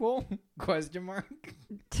 Sequel? Question mark.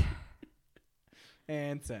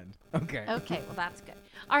 And send. Okay. Okay, well that's good.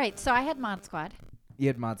 All right, so I had Mod Squad. You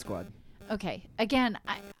had Mod Squad. Okay. Again,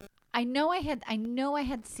 I know I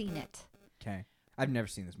had seen it. Okay. I've never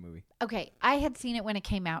seen this movie. Okay, I had seen it when it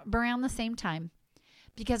came out around the same time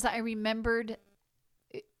because I remembered.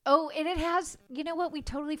 Oh, and it has, you know what we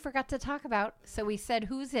totally forgot to talk about? So we said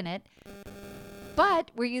who's in it. But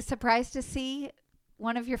were you surprised to see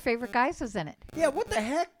one of your favorite guys was in it? Yeah, what the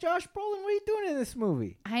heck? Josh Brolin, what are you doing in this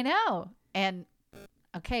movie? I know. And,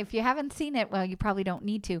 okay, if you haven't seen it, well, you probably don't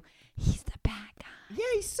need to. He's the bad guy. Yeah,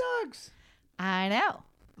 he sucks. I know.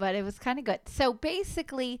 But it was kind of good. So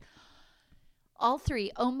basically, all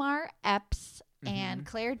three, Omar Epps and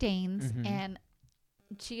Claire Danes and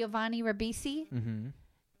Giovanni Ribisi,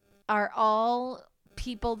 are all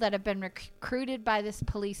people that have been recruited by this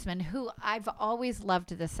policeman who I've always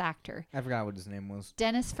loved this actor. I forgot what his name was.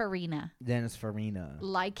 Dennis Farina.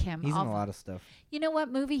 Like him. He's in a lot of stuff. You know what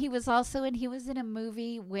movie he was also in? He was in a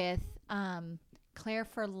movie with Claire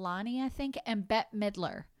Forlani, I think, and Bette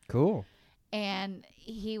Midler. Cool. And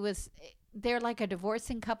they're like a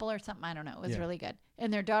divorcing couple or something. I don't know. It was really good.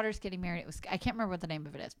 And their daughter's getting married. I can't remember what the name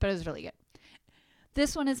of it is, but it was really good.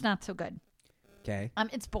 This one is not so good. Okay.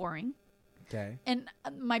 It's boring. Okay. And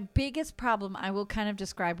my biggest problem, I will kind of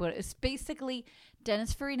describe what it is. Basically,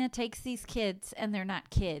 Dennis Farina takes these kids, and they're not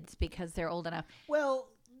kids because they're old enough. Well,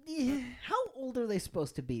 how old are they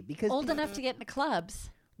supposed to be? Because old enough to get into clubs.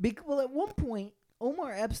 Well, at one point,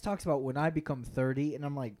 Omar Epps talks about when I become 30, and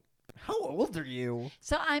I'm like, how old are you?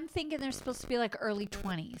 So I'm thinking they're supposed to be like early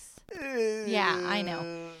 20s. Yeah, I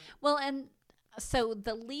know. Well, and so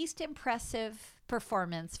the least impressive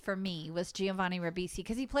performance for me was Giovanni Ribisi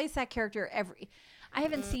because he plays that character I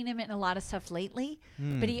haven't seen him in a lot of stuff lately,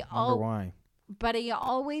 but he why. But he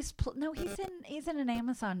always no, he's in an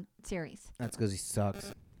Amazon series. That's because he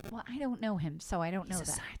sucks. Well, I don't know him, so I don't know that.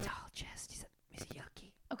 He's a Scientologist. He's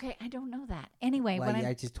yucky. Okay, I don't know that. Anyway, well,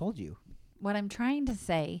 I just told you. What I'm trying to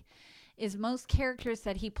say is most characters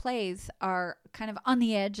that he plays are kind of on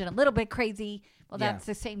the edge and a little bit crazy. Well, that's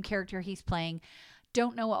the same character he's playing.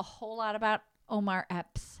 Don't know a whole lot about Omar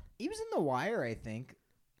Epps. He was in The Wire, I think.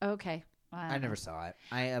 Okay. I never saw it.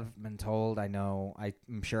 I have been told. I know.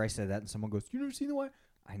 I'm sure I said that, and someone goes, "You never seen The Wire?"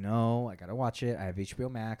 I know. I gotta watch it. I have HBO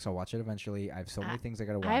Max. I'll watch it eventually. I have so many things I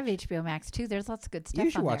gotta watch. I have HBO Max too. There's lots of good stuff.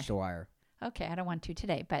 You should watch The Wire. Okay, I don't want to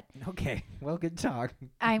today, but okay. Well, good talk.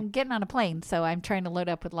 I'm getting on a plane, so I'm trying to load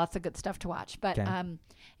up with lots of good stuff to watch. But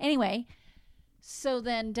anyway, so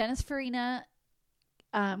then Dennis Farina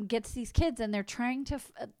gets these kids, and they're trying to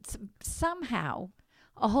somehow.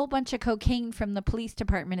 A whole bunch of cocaine from the police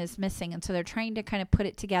department is missing, and so they're trying to kind of put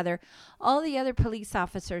it together. All the other police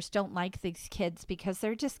officers don't like these kids because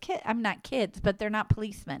they're just kids. I'm not kids, but they're not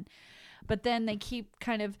policemen. But then they keep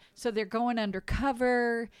so they're going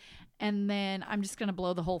undercover, and then I'm just going to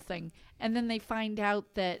blow the whole thing. And then they find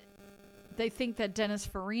out that they think that Dennis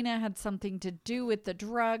Farina had something to do with the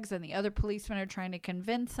drugs, and the other policemen are trying to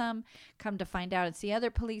convince him. Come to find out it's the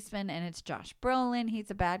other policeman, and it's Josh Brolin.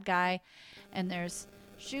 He's a bad guy, and there's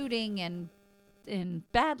shooting and in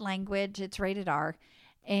bad language. It's rated R,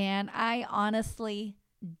 and I honestly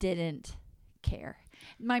didn't care.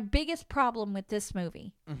 My biggest problem with this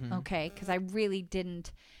movie, okay, because I really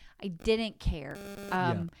didn't care.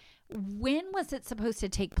 When was it supposed to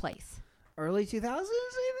take place? Early 2000s,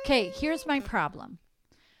 okay, here's my problem.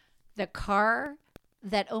 The car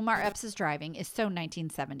that Omar Epps is driving is so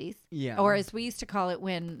 1970s. Yeah. Or as we used to call it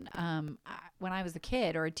when I was a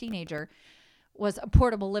kid or a teenager, was a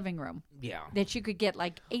portable living room. Yeah. That you could get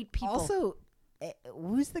like 8 people. Also,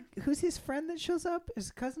 who's his friend that shows up? His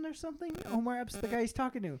cousin or something? Omar Epps, the guy he's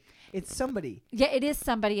talking to. It's somebody. Yeah, it is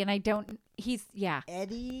somebody, and Eddie?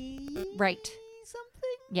 Right.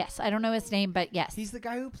 Something? Yes, I don't know his name, but yes. He's the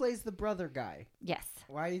guy who plays the brother guy. Yes.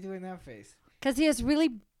 Why are you doing that face? Because he has really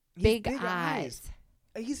big eyes.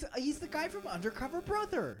 He's the guy from Undercover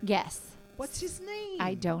Brother. Yes. What's his name?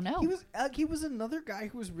 I don't know. He was another guy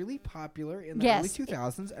who was really popular in the early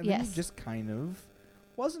 2000s, and then he just kind of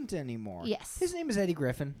wasn't anymore. Yes. His name is Eddie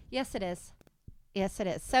Griffin. Yes, it is. Yes, it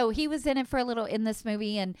is. So he was in it for a little in this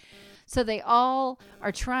movie, and so they all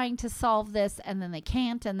are trying to solve this, and then they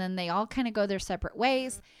can't, and then they all kind of go their separate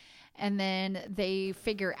ways, and then they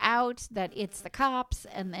figure out that it's the cops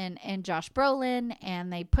and Josh Brolin,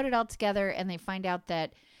 and they put it all together, and they find out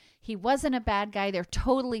that he wasn't a bad guy. They're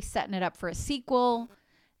totally setting it up for a sequel,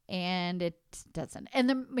 and it doesn't. And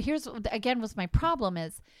then here's again was my problem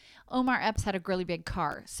is Omar Epps had a really big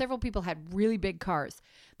car. Several people had really big cars.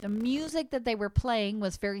 The music that they were playing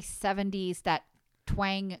was very 70s, that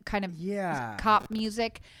twang kind of cop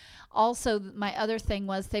music. Also, my other thing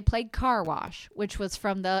was they played Car Wash, which was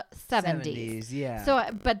from the 70s. Yeah. So,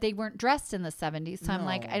 but they weren't dressed in the 70s. So I'm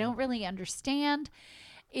like, I don't really understand.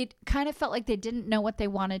 it kind of felt like they didn't know what they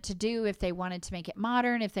wanted to do, if they wanted to make it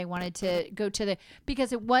modern, if they wanted to go to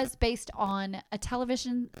because it was based on a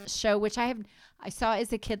television show, which I saw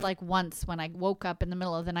as a kid like once when I woke up in the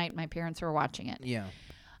middle of the night, my parents were watching it. Yeah.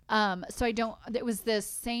 So it was the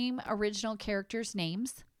same original characters'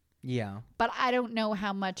 names. Yeah. But I don't know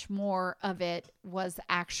how much more of it was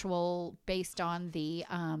actual based on the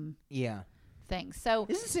thing. So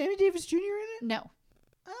isn't Sammy Davis Jr. in it? No.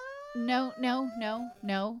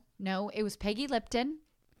 No. It was Peggy Lipton.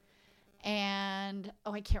 And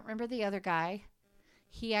I can't remember the other guy.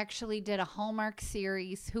 He actually did a Hallmark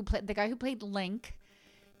series. The guy who played Link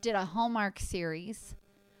did a Hallmark series,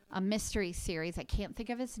 a mystery series. I can't think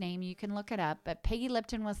of his name. You can look it up. But Peggy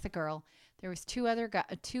Lipton was the girl. There was two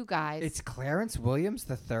guys. It's Clarence Williams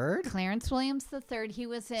III? Clarence Williams III. He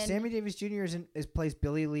was in... Sammy Davis Jr. plays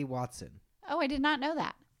Billy Lee Watson. Oh, I did not know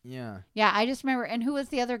that. Yeah. Yeah, I just remember. And who was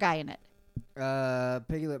the other guy in it?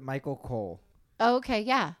 Michael Cole. Oh, okay,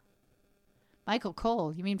 yeah. Michael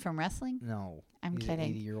Cole. You mean from wrestling? No. I'm kidding.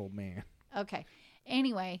 An 80-year-old man. Okay.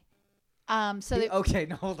 Anyway. Okay,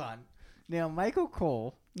 no, hold on. Now, Michael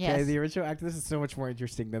Cole. Yes. Okay, the original actor. This is so much more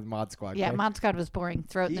interesting than Mod Squad. Yeah, okay? Mod Squad was boring.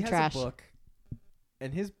 Throw it in the trash. He has a book.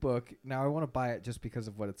 And his book, now I want to buy it just because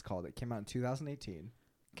of what it's called. It came out in 2018.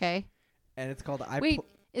 Okay. And it's called...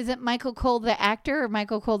 Is it Michael Cole the actor or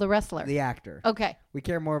Michael Cole the wrestler? The actor. Okay. We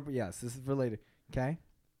care more... Yes, this is related. Okay?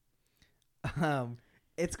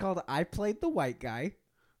 It's called I Played the White Guy.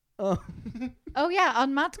 Oh, yeah,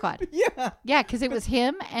 on Mod Squad. Yeah. Yeah, because it was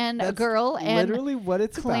him and a girl and... literally what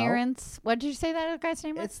it's Clarence... What did you say that guy's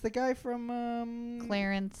name was? It's the guy from...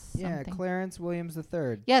 Clarence something. Yeah, Clarence Williams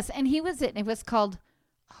III. Yes, and he was it. It was called...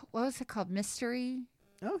 What was it called? Mystery?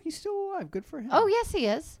 Oh, he's still alive. Good for him. Oh, yes, he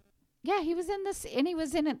is. Yeah, he was in this, and he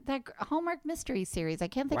was in that Hallmark Mystery series. I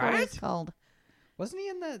can't think what it's called. Wasn't he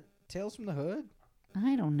in the Tales from the Hood?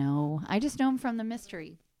 I don't know. I just know him from the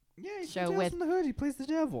mystery. Yeah, he's show in Tales from the Hood. He plays the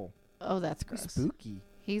devil. Oh, that's gross. He's spooky.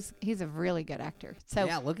 He's a really good actor. So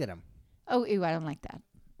yeah, look at him. Oh, ew, I don't like that.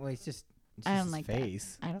 Well, it's just I don't like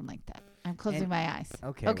face. That. I don't like that. I'm closing my eyes.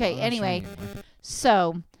 Okay. Okay. Well, anyway,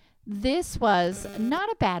 so this was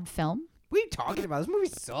not a bad film. What are you talking about? This movie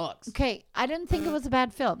sucks. Okay, I didn't think it was a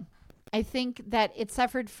bad film. I think that it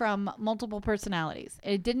suffered from multiple personalities.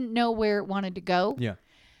 It didn't know where it wanted to go. Yeah.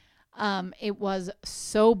 It was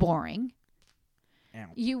so boring. Ow.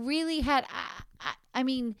 You really had... I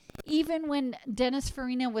mean, even when Dennis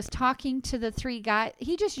Farina was talking to the three guys,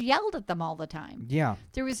 he just yelled at them all the time. Yeah.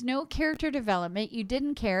 There was no character development. You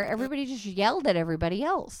didn't care. Everybody just yelled at everybody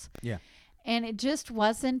else. Yeah. And it just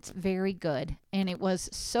wasn't very good. And it was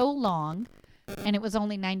so long, and it was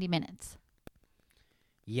only 90 minutes.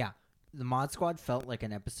 Yeah. The Mod Squad felt like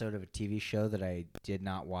an episode of a TV show that I did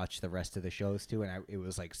not watch the rest of the shows to, and it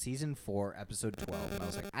was like season 4, episode 12, and I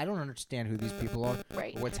was like, I don't understand who these people are,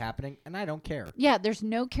 right? Or what's happening, and I don't care. Yeah, there's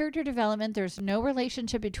no character development. There's no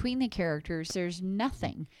relationship between the characters. There's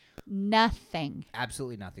nothing.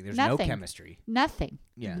 Absolutely nothing. There's nothing. No chemistry. Nothing.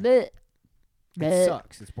 Yeah. Blech. It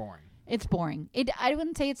sucks. It's boring. It's boring. I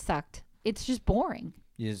wouldn't say it sucked. It's just boring.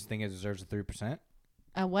 You just think it deserves a 3%?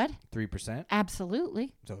 A what? 3%?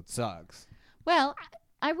 Absolutely. So it sucks. Well,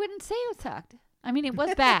 I wouldn't say it sucked. I mean, it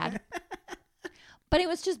was bad. But it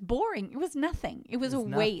was just boring. It was nothing. It was a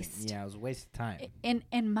waste. Yeah, it was a waste of time.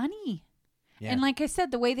 And money. Yeah. And like I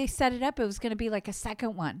said, the way they set it up, it was going to be like a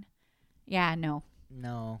second one. Yeah, no.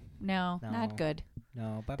 No, not good.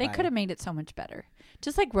 No, bye-bye. They could have made it so much better.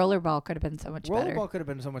 Just like Rollerball could have been so much better. Rollerball could have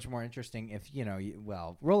been so much more interesting if,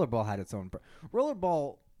 Rollerball had its own...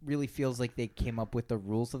 Rollerball really feels like they came up with the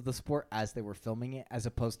rules of the sport as they were filming it, as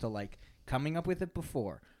opposed to, like, coming up with it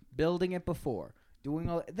before, building it before, doing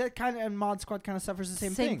all... That kind of... And Mod Squad kind of suffers the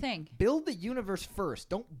same thing. Build the universe first.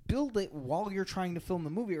 Don't build it while you're trying to film the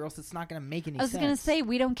movie, or else it's not going to make any sense. I was going to say,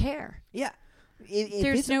 we don't care. Yeah.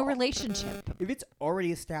 There's no relationship. If it's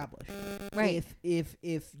already established, right?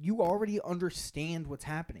 If you already understand what's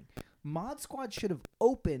happening, Mod Squad should have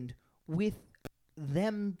opened with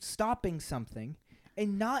them stopping something,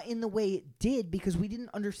 and not in the way it did, because we didn't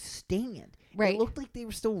understand. Right? It looked like they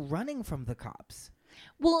were still running from the cops.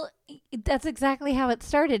 Well, that's exactly how it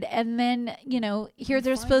started, and then here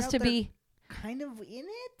they're supposed to be kind of in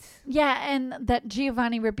it. Yeah, and that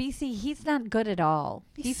Giovanni Ribisi, he's not good at all.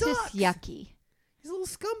 He's sucks. Just yucky. He's a little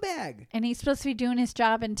scumbag. And he's supposed to be doing his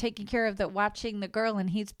job and taking care of watching the girl,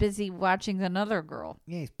 and he's busy watching another girl.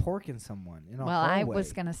 Yeah, he's porking someone in a hallway. Well, I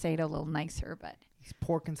was going to say it a little nicer, but... He's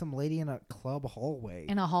porking some lady in a club hallway.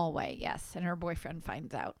 In a hallway, yes. And her boyfriend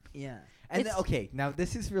finds out. Yeah. And okay, now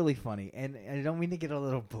this is really funny, and I don't mean to get a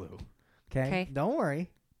little blue. Okay? Don't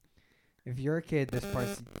worry. If you're a kid, this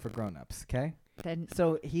part's for grown-ups, okay? Then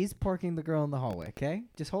So he's parking the girl in the hallway, okay?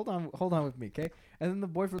 Just hold on with me, okay? And then the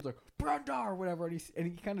boyfriend's like, Brenda, or whatever, and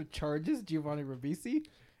he kind of charges Giovanni Ribisi,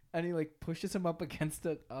 and he like pushes him up against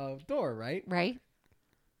a door, right? right.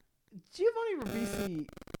 Giovanni Ribisi,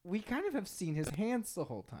 we kind of have seen his hands the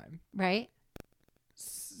whole time. Right.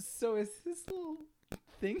 So is this little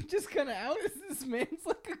thing just kind of out? Is this man's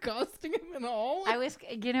like accosting him in the hallway? I was,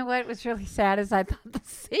 you know what was really sad is I thought the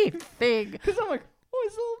same thing. Because I'm like, oh,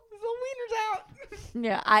 his little wiener's out.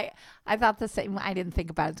 Yeah, I thought the same. I didn't think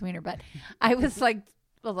about his wiener, but I was like,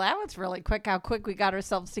 well, that was really quick. How quick we got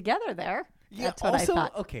ourselves together there. Yeah, That's what also, I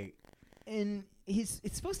thought. Okay, and it's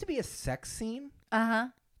supposed to be a sex scene. Uh-huh.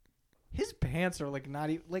 His pants are like not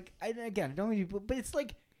even like. Again, I don't mean, but it's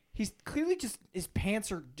like he's clearly just his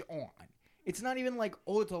pants are on. It's not even like,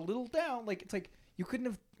 oh, it's a little down. Like it's like you couldn't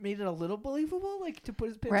have made it a little believable, like to put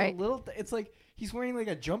his pants Right. a little. It's like he's wearing like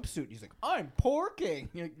a jumpsuit. He's like, I'm porking.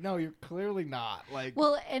 You're like, no, you're clearly not. Like,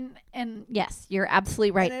 Well, and yes, you're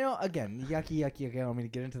absolutely right. and I know again, yucky. I don't want me to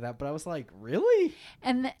get into that, but I was like, really?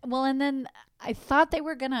 And then I thought they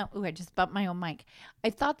were gonna. Ooh, I just bumped my own mic. I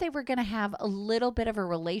thought they were gonna have a little bit of a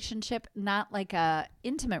relationship, not like a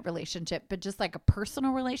intimate relationship, but just like a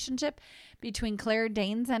personal relationship between Claire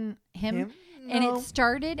Danes and him. And No. it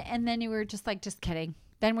started, and then you were just like, just kidding.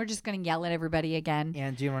 Then we're just gonna yell at everybody again.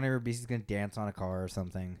 And Giovanni Ribisi's gonna dance on a car or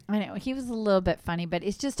something. I know he was a little bit funny, but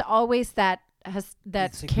it's just always that It's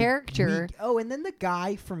like character. and then the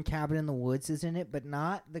guy from Cabin in the Woods is in it, but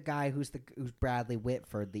not the guy who's Bradley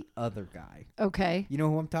Whitford, the other guy. Okay. You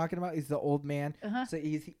know who I'm talking about? He's the old man. Uh-huh. So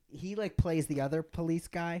he like plays the other police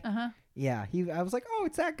guy. Uh huh. Yeah, I was like, oh,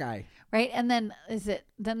 it's that guy. Right, and then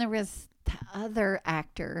then there was the other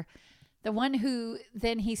actor, the one who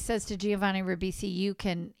then he says to Giovanni Ribisi, you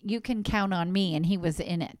can count on me, and he was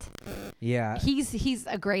in it. Yeah, He's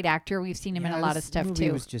a great actor. We've seen him in a lot of stuff movie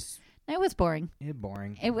too. Was just It was boring.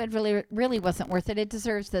 boring. It would really wasn't worth it. It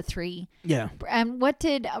deserves the 3. Yeah, And what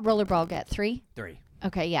did Rollerball get? 3? 3.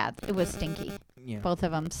 Okay, yeah, it was stinky, Yeah, both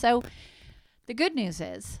of them. So the good news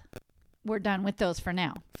is we're done with those for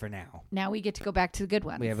now. for now Now we get to go back to the good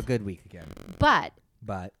ones. we have a good week again. But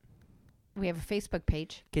But we have a Facebook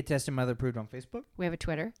page. Kid Tested Mother Approved on Facebook. We have a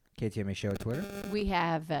Twitter. KTMA Show at Twitter. We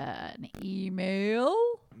have an email.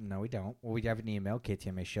 No, we don't. Well, we have an email,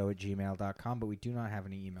 ktmashow@gmail.com, but we do not have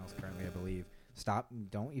any emails currently, I believe. Stop.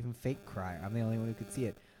 Don't even fake cry. I'm the only one who could see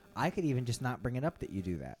it. I could even just not bring it up that you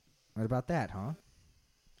do that. What about that, huh?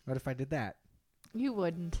 What if I did that? You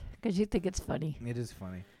wouldn't, because you think it's funny. It is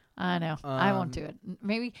funny. I know. I won't do it.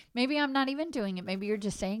 Maybe I'm not even doing it. Maybe you're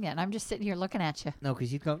just saying it. And I'm just sitting here looking at you. No,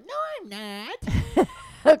 because you'd go, no, I'm not.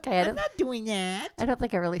 Okay. I'm not doing that. I don't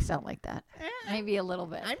think I really sound like that. Maybe a little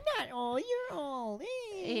bit. I'm not. Oh, you're old.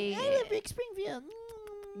 Hey, I Yeah. live in Springfield.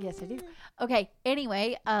 Yes, I do. Okay.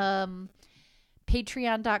 Anyway,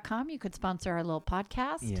 patreon.com. You could sponsor our little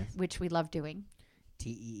podcast, Yes. which we love doing.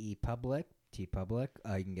 TEE Public. T-Public.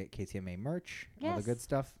 You can get KTMA merch. All the Yes. good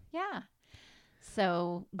stuff. Yeah.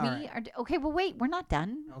 So All we are. Okay. Well, wait. We're not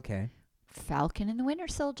done. Okay. Falcon and the Winter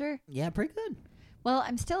Soldier. Yeah, pretty good. Well,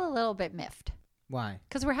 I'm still a little bit miffed Why?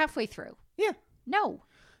 because we're halfway through. Yeah. No.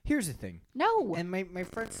 Here's the thing. No. And my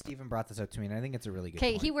friend Steven brought this up to me, and I think it's a really good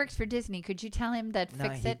Okay, point. he works for Disney. Could you tell him that No,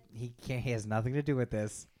 fix it? He can't. He has nothing to do with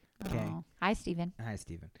this. Okay. Oh. Hi, Steven. Hi,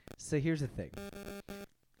 Steven. So here's the thing.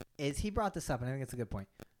 Is he brought this up, and I think it's a good point.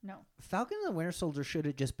 No. Falcon and the Winter Soldier should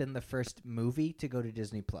have just been the first movie to go to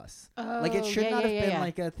Disney Plus. Oh, Like it should not have been yeah.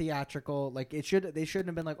 like a theatrical. Like it should. They shouldn't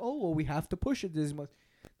have been like, oh well, we have to push it Disney Plus.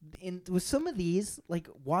 With some of these, like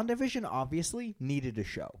WandaVision, obviously needed a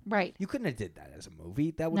show. Right. You couldn't have did that as a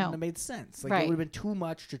movie. That wouldn't No. have made sense. Like Right. it would have been too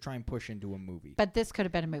much to try and push into a movie. But this could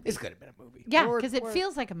have been a movie. This could have been a movie. Yeah, Or- because it or-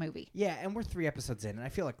 feels like a movie. Yeah, and we're 3 episodes in, and I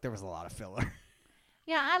feel like there was a lot of filler.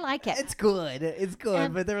 Yeah, I like it. It's good. It's good,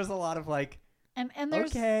 And- but there was a lot of like, And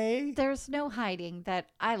there's okay. there's no hiding that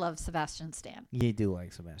I love Sebastian Stan. You do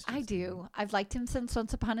like Sebastian. I do. I've liked him since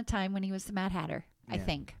Once Upon a Time when he was the Mad Hatter, I Yeah.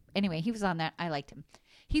 think. Anyway, he was on that. I liked him.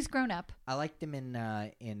 He's grown up. I liked him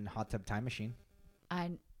in Hot Tub Time Machine.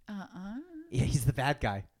 I Yeah, he's the bad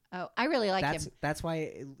guy. Oh, I really like him. That's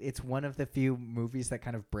why it's one of the few movies that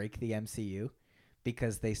kind of break the MCU,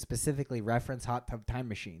 because they specifically reference Hot Tub Time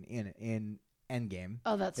Machine in Endgame.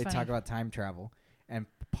 Oh, that's They funny. talk about time travel, and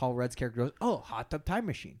Paul Rudd's character goes, "Oh, Hot Tub Time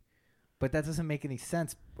Machine," but that doesn't make any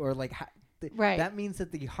sense. Or like, Right. That means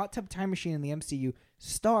that the Hot Tub Time Machine in the MCU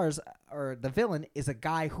stars, or the villain is a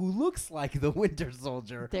guy who looks like the Winter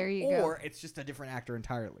Soldier. There you go. Or it's just a different actor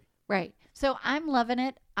entirely. Right. So I'm loving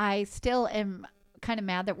it. I still am kind of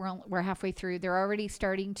mad that we're halfway through. They're already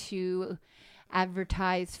starting to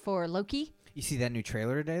advertise for Loki. You see that new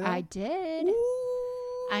trailer today, though? I did.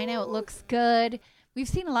 Ooh. I know it looks good. We've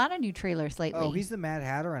seen a lot of new trailers lately. Oh, he's the Mad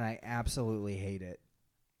Hatter, and I absolutely hate it.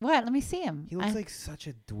 What? Let me see him. He looks like such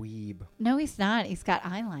a dweeb. No, he's not. He's got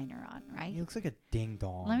eyeliner on, right? He looks like a ding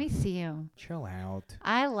dong. Let me see him. Chill out.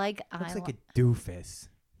 I like eyeliner. Looks like a doofus.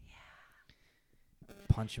 Yeah.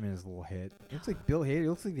 Punch him in his little head. He looks like Bill Hader. He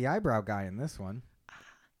looks like the eyebrow guy in this one.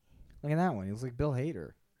 Look at that one. He looks like Bill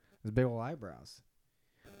Hader. His big old eyebrows.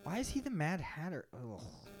 Why is he the Mad Hatter?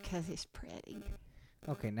 Because he's pretty.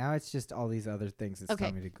 Okay, now it's just all these other things it's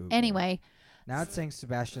telling me to Google. Anyway. Now it's saying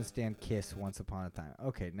Sebastian Stan kiss once upon a time.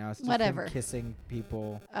 Okay, now it's just whatever. Him kissing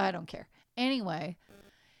people. I don't care. Anyway,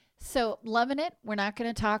 so loving it. We're not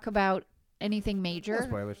going to talk about anything major. No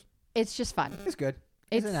spoilers. It's just fun. It's good.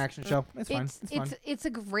 It's an action show. It's fun. It's fun. It's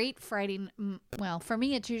a great Friday. Well, for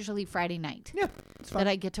me, it's usually Friday night. Yeah, it's fun. That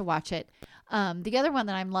I get to watch it. The other one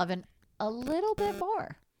that I'm loving a little bit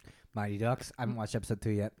more. Mighty Ducks. I haven't watched episode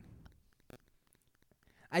 2 yet.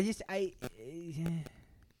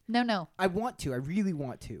 No. I want to. I really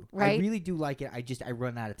want to. Right? I really do like it. I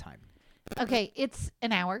run out of time. Okay, it's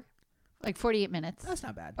an hour, like 48 minutes. That's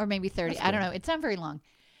not bad. Or maybe 30. I don't know. It's not very long.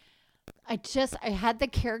 I had the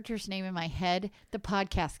character's name in my head, the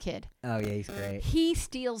podcast kid. Oh, yeah, he's great. He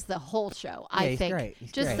steals the whole show, I think. Great.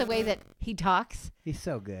 He's just great. The way that he talks. He's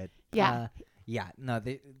so good. Yeah. No,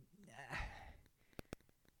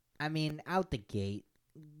 out the gate,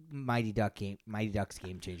 Mighty Ducks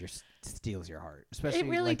Game Changer steals your heart. Especially it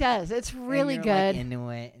really does. It's really good. Into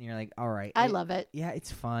it, and you're like, all right. I love it. Yeah,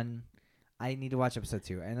 it's fun. I need to watch episode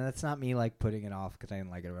 2, and that's not me like putting it off because I didn't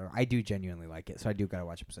like it or whatever. I do genuinely like it, so I do gotta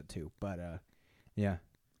watch episode 2. But yeah,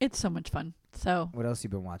 it's so much fun. So what else you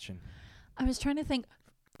been watching? I was trying to think.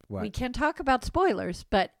 What? We can talk about spoilers,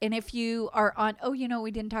 and if you are on,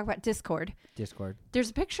 we didn't talk about Discord. There's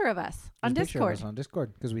a picture of us on Discord.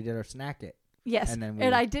 Because we did our snack it. Yes,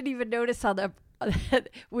 and I didn't even notice how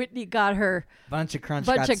Whitney got her bunch of crunch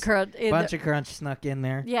snuck in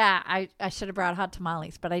there. Yeah, I should have brought hot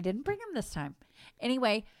tamales, but I didn't bring them this time.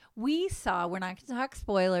 Anyway, we're not going to talk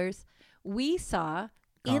spoilers. We saw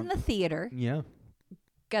in the theater. Yeah.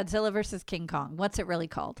 Godzilla versus King Kong. What's it really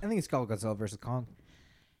called? I think it's called Godzilla versus Kong.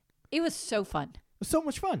 It was so fun. It was so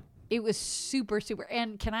much fun. It was super, super.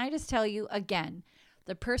 And can I just tell you again,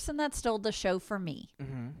 the person that stole the show for me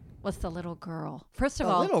was the little girl. First of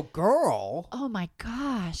all, little girl. Oh my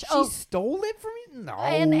gosh! She stole it from you? No.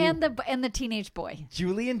 And the teenage boy,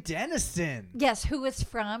 Julian Dennison. Yes, who is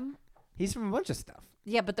from? He's from a bunch of stuff.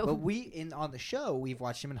 Yeah, but on the show we've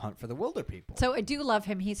watched him in Hunt for the Wilderpeople. So I do love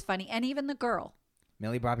him. He's funny, and even the girl,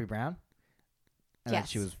 Millie Bobby Brown. And yes,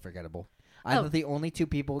 she was forgettable. I thought the only two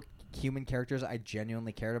human characters I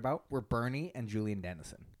genuinely cared about were Bernie and Julian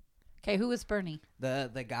Dennison. Okay, who was Bernie?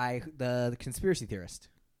 The guy, the conspiracy theorist.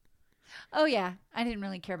 Oh yeah, I didn't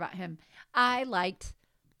really care about him. I liked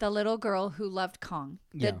the little girl who loved Kong.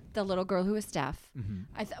 The little girl who was deaf.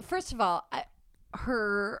 Mm-hmm. First of all, I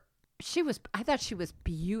thought she was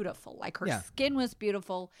beautiful. Like her skin was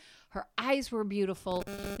beautiful. Her eyes were beautiful.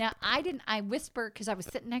 Now I whispered because I was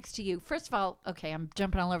sitting next to you. First of all, okay, I'm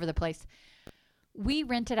jumping all over the place. We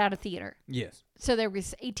rented out a theater. Yes. So there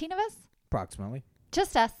was 18 of us? Approximately.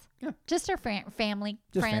 Just us. Yeah. Just our family,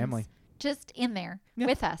 just friends. Family. Just in there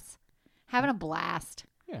with us. Having a blast.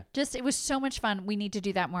 Yeah. It was so much fun. We need to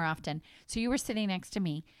do that more often. So you were sitting next to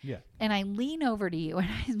me. Yeah. And I lean over to you and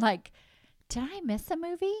I'm like, did I miss a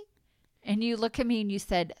movie? And you look at me and you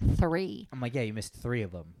said 3. I'm like, yeah, you missed 3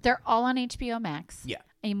 of them. They're all on HBO Max. Yeah.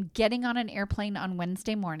 I'm getting on an airplane on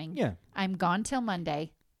Wednesday morning. Yeah. I'm gone till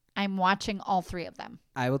Monday. I'm watching all 3 of them.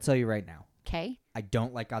 I will tell you right now. Okay. I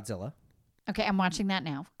don't like Godzilla. Okay, I'm watching that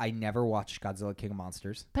now. I never watched Godzilla King of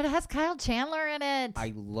Monsters. But it has Kyle Chandler in it.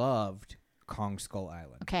 I loved Kong Skull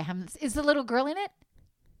Island. Okay, is the little girl in it?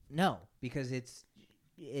 No, because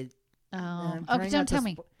okay, don't tell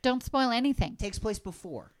me. Don't spoil anything. Takes place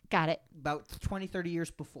before. Got it. About 20, 30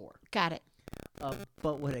 years before. Got it.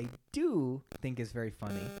 But what I do think is very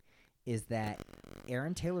funny is that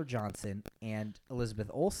Aaron Taylor Johnson and Elizabeth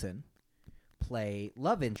Olsen play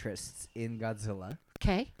love interests in Godzilla.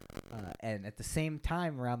 Okay. And at the same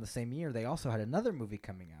time, around the same year, they also had another movie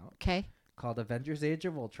coming out. Okay. Called Avengers Age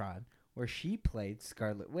of Ultron, where she played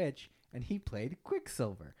Scarlet Witch and he played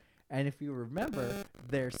Quicksilver. And if you remember,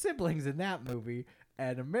 they're siblings in that movie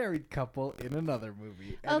and a married couple in another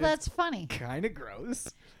movie. And that's funny. Kind of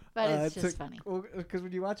gross. But it's just funny. Because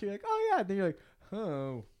when you watch it, you're like, oh, yeah. And then you're like,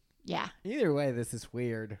 oh. Yeah. Either way, this is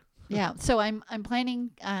weird. Yeah. So I'm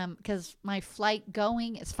planning because my flight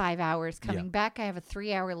going is 5 hours. Coming back, I have a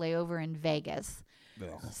 3-hour layover in Vegas. Ugh.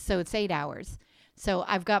 So it's 8 hours. So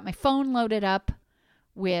I've got my phone loaded up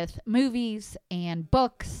with movies and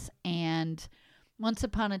books and Once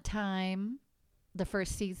Upon a Time, the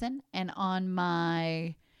first season, and on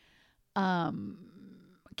my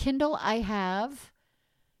Kindle I have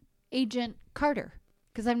Agent Carter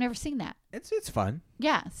because I've never seen that. It's fun.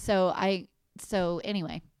 Yeah, so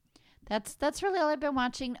anyway, that's really all I've been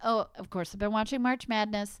watching. Oh, of course, I've been watching March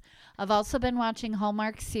Madness. I've also been watching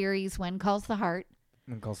Hallmark series When Calls the Heart.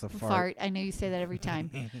 When Calls the Fart. I know you say that every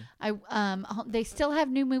time. They still have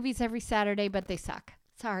new movies every Saturday, but they suck.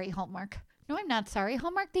 Sorry, Hallmark. No, I'm not sorry.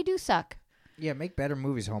 Hallmark, they do suck. Yeah, make better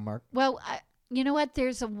movies, Hallmark. Well, you know what?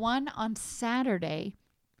 There's a one on Saturday.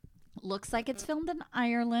 Looks like it's filmed in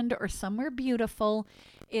Ireland or somewhere beautiful.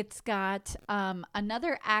 It's got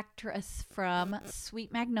another actress from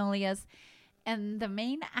Sweet Magnolias. And the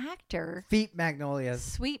main actor... Sweet Magnolias.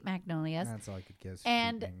 Sweet Magnolias. That's all I could guess.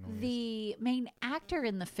 And the main actor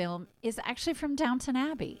in the film is actually from Downton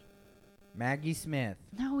Abbey. Maggie Smith.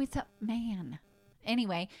 No, it's a man.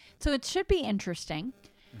 Anyway, so it should be interesting.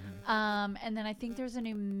 Mm-hmm. And then I think there's a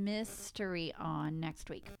new mystery on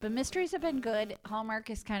next week. But mysteries have been good.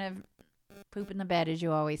 Hallmark is kind of poop in the bed, as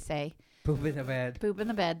you always say. Poop in the bed. Poop in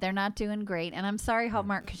the bed. They're not doing great. And I'm sorry,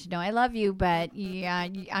 Hallmark, because I love you, but yeah,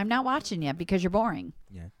 I'm not watching you because you're boring.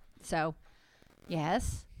 Yeah. So,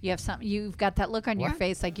 yes, you have something. You've got that look on your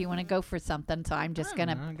face like you want to go for something. So I'm just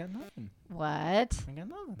gonna. I got nothing. What? I got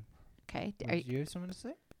nothing. Okay. Do you have something to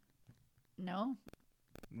say? No.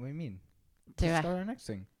 What do you mean? Start our next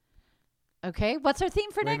thing. Okay. What's our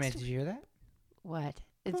theme for next? Wait a minute. Did you hear that? What?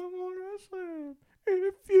 Come on, wrestling.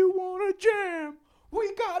 If you want to jam.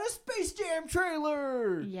 We got a Space Jam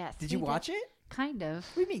trailer. Yes. Did you watch it? Kind of.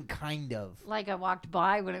 What do you mean, kind of? Like I walked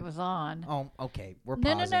by when it was on. Oh, okay. We're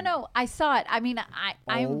pausing. No. I saw it. I mean,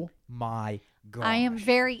 I'm. Oh my god. I am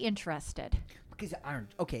very interested. Because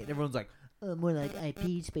okay, everyone's like, more like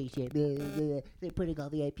IP Space Jam. They're putting all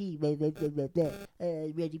the IP.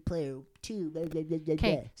 Ready Player 2.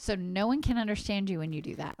 Okay, so no one can understand you when you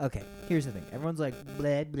do that. Okay, here's the thing. Everyone's like,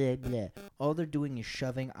 blah, blah, blah. All they're doing is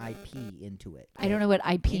shoving IP into it. I don't know what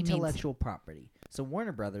IP means. Intellectual property. So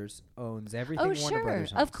Warner Brothers owns everything Warner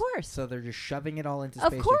Brothers owns. Of course. So they're just shoving it all into Space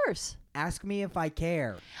Jam. Of course. Ask me if I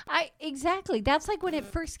care. Exactly. That's like when it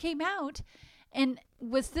first came out. And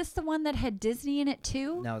was this the one that had Disney in it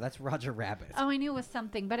too? No, that's Roger Rabbit. Oh, I knew it was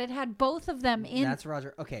something, but it had both of them in. That's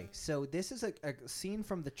Roger. Okay, so this is a scene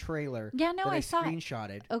from the trailer. Yeah, no, that I saw screenshotted.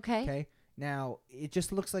 It. Okay. Okay. Now it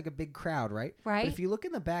just looks like a big crowd, right? Right. But if you look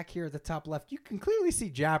in the back here at the top left, you can clearly see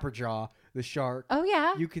Jabberjaw, the shark. Oh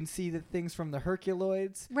yeah. You can see the things from the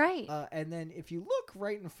Herculoids. Right. And then if you look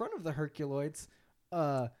right in front of the Herculoids,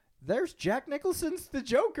 there's Jack Nicholson's the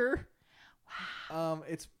Joker. Wow.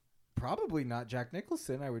 It's probably not Jack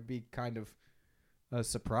Nicholson. I would be kind of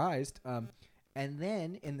surprised. And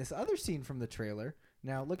then in this other scene from the trailer,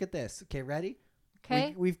 now look at this. Okay, ready?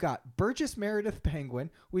 Okay. We've got Burgess Meredith Penguin.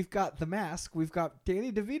 We've got The Mask. We've got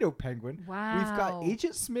Danny DeVito Penguin. Wow. We've got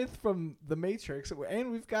Agent Smith from The Matrix.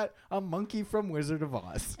 And we've got a monkey from Wizard of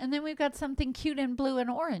Oz. And then we've got something cute in blue and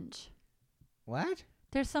orange. What?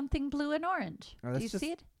 There's something blue and orange. Oh, do you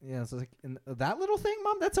see it? Yeah, so like that little thing,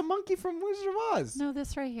 Mom? That's a monkey from Wizard of Oz. No,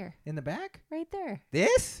 this right here. In the back? Right there.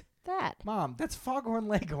 This? That. Mom, that's Foghorn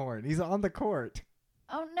Leghorn. He's on the court.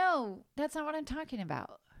 Oh, no. That's not what I'm talking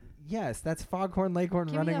about. Yes, that's Foghorn Leghorn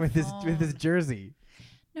Give running me with his jersey.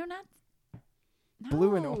 No, not. No.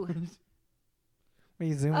 Blue and orange. Are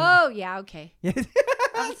you zooming? Oh, yeah, okay.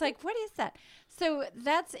 I was like, what is that? So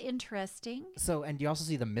that's interesting. So, and you also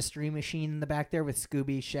see the Mystery Machine in the back there with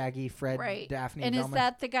Scooby, Shaggy, Fred, right. Daphne, and Velma. Is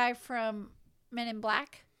that the guy from Men in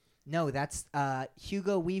Black? No, that's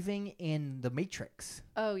Hugo Weaving in The Matrix.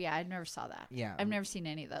 Oh, yeah, I never saw that. Yeah. I've never seen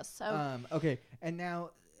any of those. So. Okay, and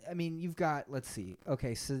now, I mean, you've got, let's see.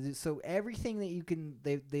 Okay, so everything that you can,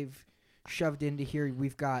 they've shoved into here.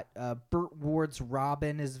 We've got Burt Ward's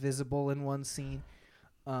Robin is visible in one scene.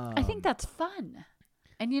 I think that's fun.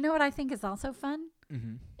 And you know what I think is also fun?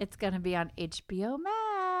 Mm-hmm. It's going to be on HBO Max.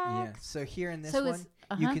 Yeah. So here in this one,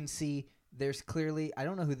 you can see there's clearly, I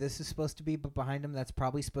don't know who this is supposed to be, but behind him, that's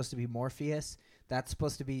probably supposed to be Morpheus. That's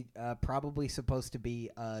supposed to be, probably supposed to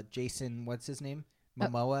be Jason, what's his name?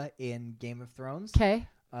 Momoa in Game of Thrones. Okay.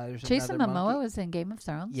 Jason Momoa monkey. was in Game of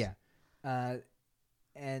Thrones? Yeah.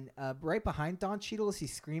 And right behind Don Cheadle as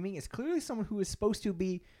he's screaming is clearly someone who is supposed to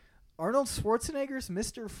be Arnold Schwarzenegger's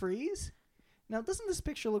Mr. Freeze. Now, doesn't this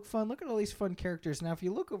picture look fun? Look at all these fun characters. Now, if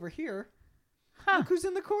you look over here, look who's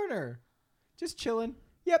in the corner. Just chilling.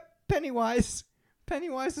 Yep, Pennywise.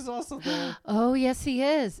 Pennywise is also there. Oh, yes, he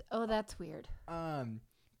is. Oh, that's weird.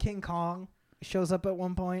 King Kong shows up at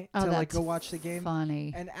one point to go watch the game.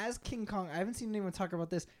 Funny. And as King Kong, I haven't seen anyone talk about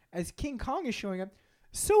this. As King Kong is showing up,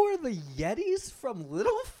 so are the Yetis from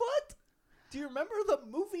Littlefoot. Do you remember the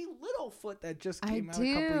movie Littlefoot that just came out a couple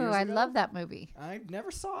years ago? I love that movie. I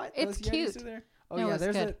never saw it. It's cute. Oh no, yeah,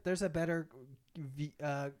 there's a better.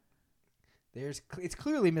 It's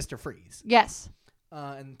clearly Mr. Freeze. Yes.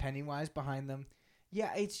 And Pennywise behind them.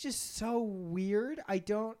 Yeah, it's just so weird. I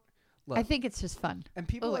don't. Look, I think it's just fun. And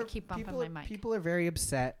people I keep bumping my mic. People are very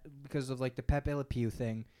upset because of like the Pepe Le Pew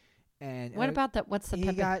thing. And what about that? What's the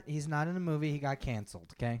Pepe? He's not in the movie. He got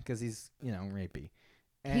canceled. Okay, because he's rapey.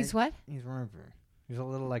 And he's what? He's rapey. He's a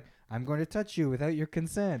little like, I'm going to touch you without your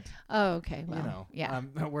consent. Oh, okay. Well, yeah.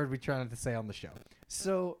 A word we try not to say on the show.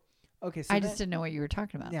 So, okay. So I just didn't know what you were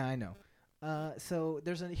talking about. Yeah, I know. So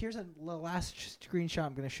here's a last screenshot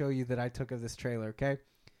I'm going to show you that I took of this trailer. Okay.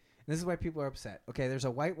 This is why people are upset. Okay, there's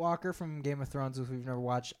a White Walker from Game of Thrones, which we've never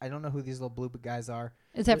watched. I don't know who these little blue guys are.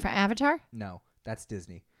 Is that for Avatar? No, that's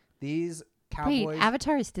Disney. These cowboys. Wait,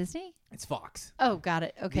 Avatar is Disney? It's Fox. Oh, got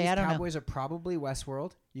it. Okay, I don't know. These cowboys are probably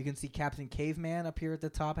Westworld. You can see Captain Caveman up here at the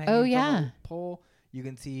top hanging from a pole. You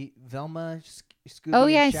can see Velma,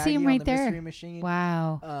 Scooby, and Shaggy I see him right on the there. Mystery Machine.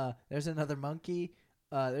 Wow. There's another monkey.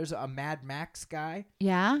 There's a Mad Max guy.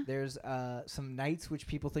 Yeah. There's some knights, which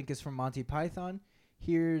people think is from Monty Python.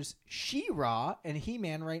 Here's She-Ra and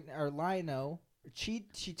He-Man, or Lion-O.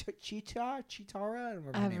 Cheetara?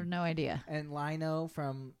 I have no idea. And Lion-O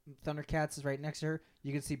from Thundercats is right next to her.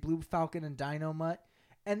 You can see Blue Falcon and Dino Mutt.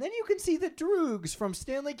 And then you can see the Droogs from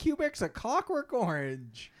Stanley Kubrick's A Clockwork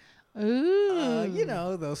Orange.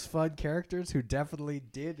 Ooh. Those fun characters who definitely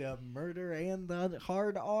did a murder and the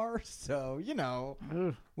hard R. So,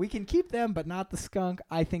 we can keep them, but not the skunk.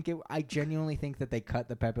 I genuinely think that they cut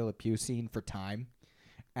the Pepe Le Pew scene for time.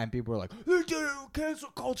 And people were like, they did it, cancel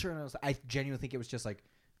culture. And I genuinely think it was just like,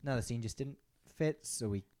 no, the scene just didn't fit. So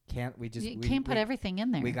we can't put everything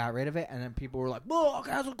in there. We got rid of it. And then people were like, oh,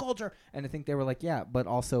 cancel culture. And I think they were like, yeah, but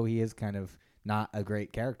also he is kind of not a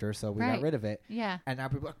great character, so we got rid of it. Yeah. And now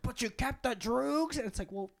people are like, but you kept the Droogs? And it's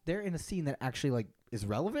like, well, they're in a scene that actually like is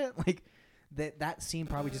relevant. Like that scene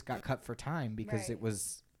probably just got cut for time because it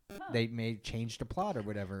was they changed the plot or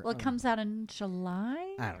whatever. Well, it comes out in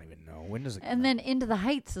July. I don't even know. When does it come And then Into the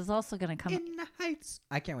Heights is also going to come. In the Heights.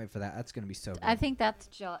 I can't wait for that. That's going to be so good. I think that's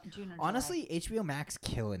June or Honestly, July. HBO Max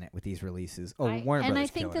killing it with these releases. Oh, Warner Brothers. And I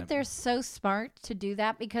think that they're so smart to do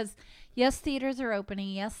that because, yes, theaters are opening.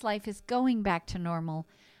 Yes, life is going back to normal.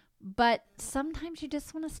 But sometimes you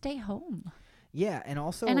just want to stay home. Yeah, and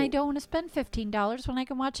also... And I don't want to spend $15 when I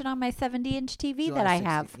can watch it on my 70-inch TV that I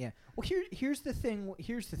have. Yeah. Well, here's the thing,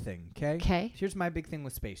 okay? Okay. Here's my big thing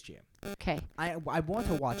with Space Jam. Okay. I want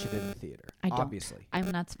to watch it in the theater, obviously. I'm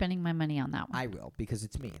not spending my money on that one. I will, because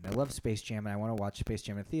it's me, and I love Space Jam, and I want to watch Space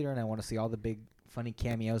Jam in the theater, and I want to see all the big funny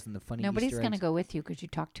cameos and the funny Nobody's going to go with you because you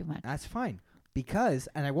talk too much. That's fine.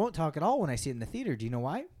 And I won't talk at all when I see it in the theater. Do you know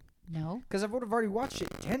why? No. Because I would have already watched it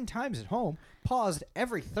 10 times at home, paused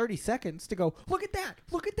every 30 seconds to go, look at that,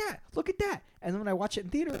 look at that, look at that. And then when I watch it in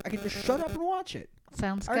theater, I can just shut up and watch it.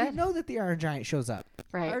 Sounds good. I already know that the Iron Giant shows up.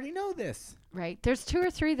 Right. I already know this. Right. There's 2 or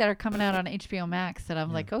 3 that are coming out on HBO Max that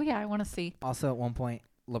I'm like, oh, yeah, I want to see. Also, at one point,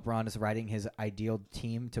 LeBron is writing his ideal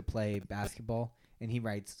team to play basketball, and he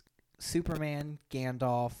writes Superman,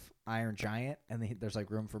 Gandalf, Iron Giant, and there's like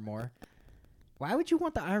room for more. Why would you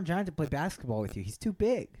want the Iron Giant to play basketball with you? He's too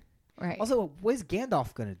big. Right. Also, what is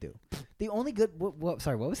Gandalf going to do? The only good...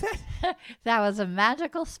 Sorry, what was that? That was a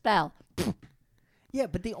magical spell. Yeah,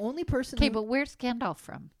 but the only person... Okay, but where's Gandalf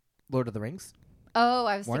from? Lord of the Rings. Oh,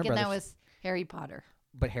 I was Warner thinking Brothers. That was Harry Potter.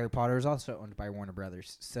 But Harry Potter is also owned by Warner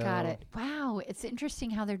Brothers. So got it. Wow, it's interesting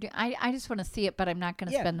how they're doing... I just want to see it, but I'm not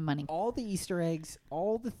going to spend the money. All the Easter eggs,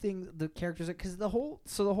 all the things, the characters... Because the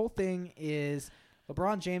whole thing is...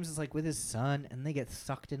 LeBron James is like with his son, and they get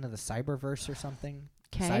sucked into the cyberverse or something.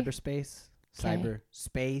 Okay. Cyberspace.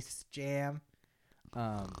 Cyberspace Jam.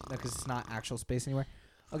 Because it's not actual space anywhere.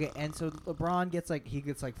 Okay, and so LeBron gets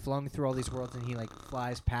flung through all these worlds, and he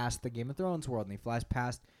flies past the Game of Thrones world, and he flies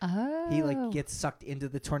past. Oh. He gets sucked into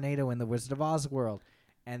the tornado in the Wizard of Oz world,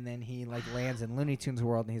 and then he lands in Looney Tunes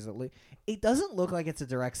world, and it doesn't look like it's a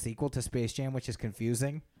direct sequel to Space Jam, which is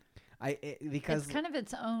confusing. Because it's kind of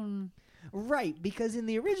its own. Right, because in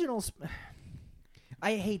the original,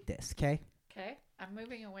 I hate this. Okay. Okay, I'm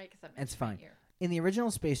moving away because I'm. It's fine. Ear. In the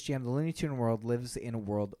original Space Jam, the Looney Tune world lives in a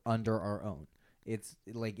world under our own. It's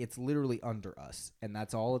literally under us, and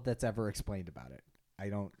that's all that's ever explained about it. I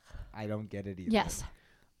don't get it either. Yes.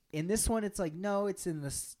 In this one, it's no, it's in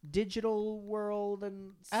this digital world,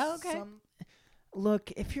 and okay.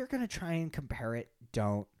 Look, if you're gonna try and compare it,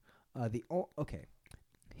 don't. Okay.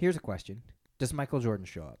 Here's a question: does Michael Jordan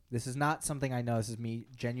show up? This is not something I know. This is me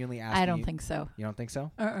genuinely asking. I don't think so. You don't think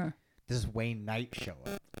so? Does Wayne Knight show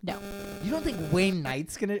up? No. You don't think Wayne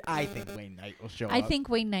Knight's gonna? I think Wayne Knight will show up. I think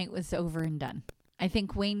Wayne Knight was over and done. I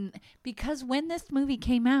think because when this movie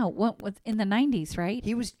came out, what was in the 90s, right?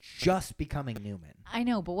 He was just becoming Newman. I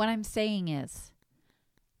know, but what I'm saying is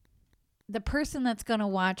the person that's going to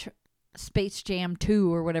watch Space Jam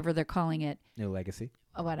 2 or whatever they're calling it. New Legacy.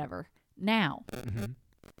 Or whatever. Now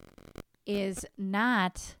is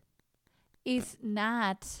not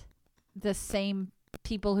the same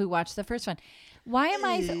people who watched the first one. Why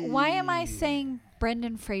am I saying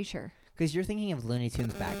Brendan Fraser? Because you're thinking of Looney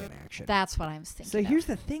Tunes back in action. That's what I'm thinking. So here's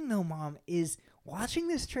the thing, though, Mom, is watching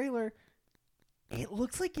this trailer, it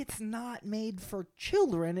looks like it's not made for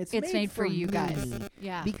children. It's made for you guys.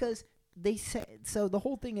 Yeah. Because they say so. The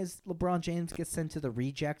whole thing is LeBron James gets sent to the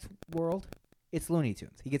reject world. It's Looney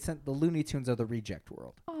Tunes. He gets sent. The Looney Tunes are the reject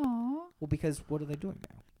world. Aww. Well, because what are they doing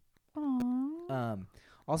now? Aww.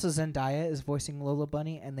 Also, Zendaya is voicing Lola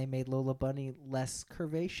Bunny, and they made Lola Bunny less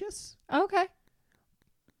curvaceous. Okay.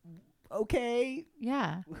 Okay.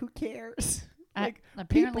 Yeah. Who cares?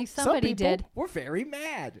 Apparently somebody did. We're very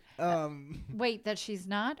mad. Wait, that she's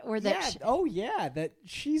not, or that? Yeah. That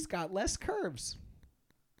she's got less curves.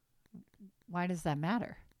 Why does that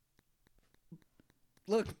matter?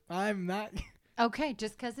 Look, I'm not. Okay,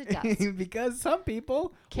 just because it does. Because some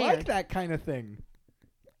people like that kind of thing.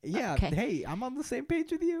 Yeah. Okay. Hey, I'm on the same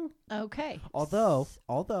page with you. Okay. Although,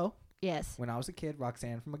 yes, when I was a kid,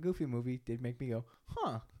 Roxanne from a Goofy movie did make me go,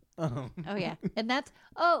 huh. Oh yeah, and that's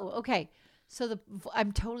okay. So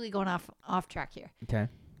I'm totally going off track here. Okay.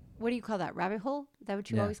 What do you call that? Rabbit hole? Is that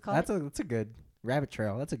what you always call it? That's a good rabbit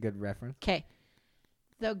trail. That's a good reference. Okay.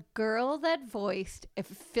 The girl that voiced, it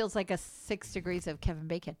feels like a 6 degrees of Kevin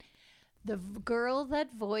Bacon. The girl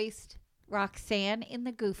that voiced Roxanne in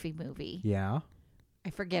the Goofy movie. Yeah.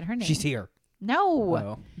 I forget her name. She's here. No.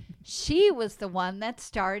 Oh. She was the one that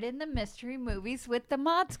starred in the mystery movies with the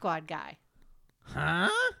Mod Squad guy. Huh?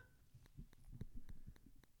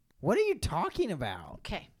 What are you talking about?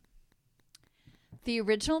 Okay. The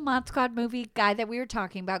original Mod Squad movie guy that we were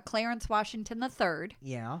talking about, Clarence Washington III.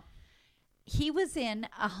 Yeah. He was in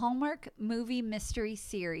a Hallmark movie mystery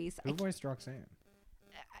series. Who voiced Roxanne?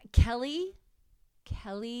 Kelly.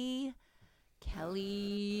 Who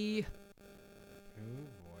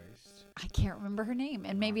voiced? I can't remember her name,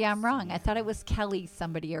 and maybe I'm wrong. I thought it was Kelly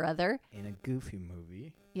somebody or other. In a Goofy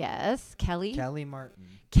movie. Yes, Kelly. Kelly Martin.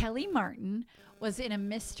 Kelly Martin was in a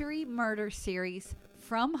mystery murder series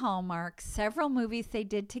from Hallmark, several movies they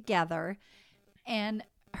did together, and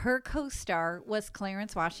her co-star was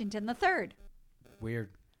Clarence Washington III. Weird.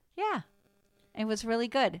 Yeah. It was really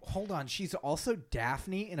good. Hold on, she's also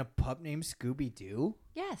Daphne in a pup named Scooby-Doo?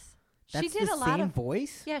 Yes. That's she did the a lot same of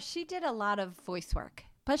voice? Yeah, she did a lot of voice work.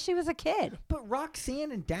 But she was a kid. But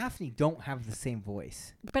Roxanne and Daphne don't have the same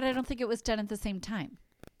voice. But I don't think it was done at the same time.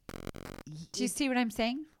 Do you see what I'm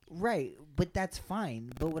saying? Right, but that's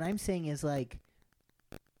fine. But what I'm saying is like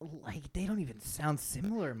they don't even sound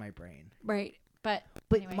similar in my brain. Right. But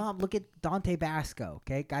anyway. Mom, look at Dante Basco,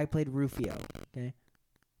 okay? Guy played Rufio, okay?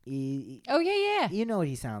 Oh yeah. You know what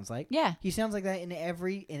he sounds like. Yeah. He sounds like that in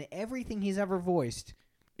everything he's ever voiced.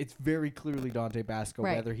 It's very clearly Dante Basco,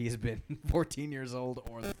 right. Whether he's been 14 years old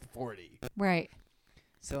or 40. Right.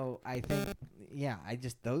 So I think, yeah, I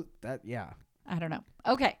don't know.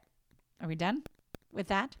 Okay. Are we done with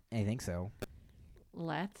that? I think so.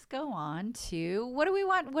 Let's go on to what do we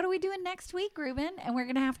want? What are we doing next week, Ruben? And we're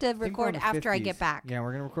gonna have to record after 50s. I get back. Yeah,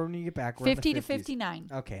 we're gonna record when you get back. We're 50 to 59.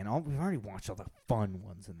 Okay, and we've already watched all the fun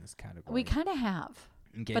ones in this category. We kind of have.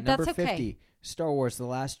 Okay, but number that's okay. 50, Star Wars: The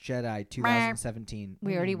Last Jedi, 2017.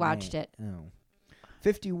 We already watched it. Oh.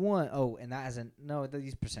 51. Oh, and that hasn't. No,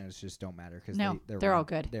 these percentages just don't matter because they're all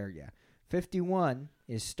good. 51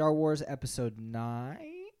 is Star Wars Episode 9.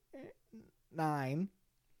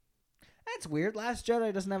 That's weird. Last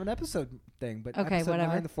Jedi doesn't have an episode thing, but okay, Episode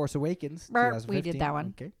whatever. 9, The Force Awakens. We did that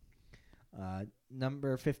one. Okay.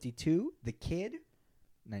 Number 52, The Kid,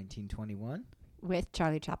 1921. With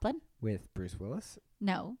Charlie Chaplin. With Bruce Willis.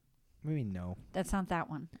 No. Maybe no. That's not that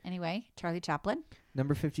one. Anyway, Charlie Chaplin.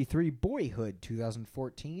 Number 53, Boyhood,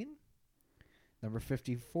 2014. Number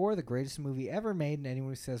 54, the greatest movie ever made, and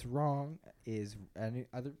anyone who says wrong is any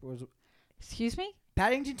other. Excuse me?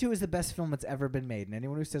 Paddington 2 is the best film that's ever been made, and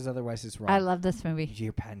anyone who says otherwise is wrong. I love this movie. Did you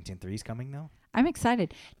hear Paddington 3 is coming, though? I'm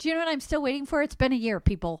excited. Do you know what I'm still waiting for? It's been a year,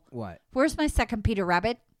 people. What? Where's my second Peter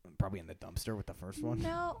Rabbit? Probably in the dumpster with the first one.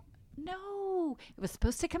 No. It was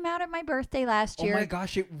supposed to come out at my birthday last year. Oh, my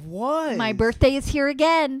gosh, it was. My birthday is here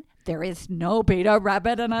again. There is no Peter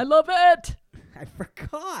Rabbit, and I love it. I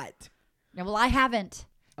forgot. No, well, I haven't.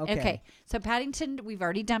 Okay. So Paddington, we've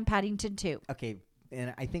already done Paddington 2. Okay,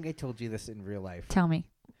 and I think I told you this in real life. Tell me.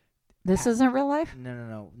 This isn't real life?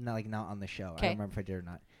 No. Not on the show. I Okay. don't remember if I did or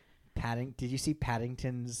not. Did you see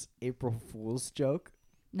Paddington's April Fool's joke?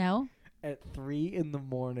 No? At 3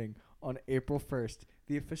 a.m. on April 1st,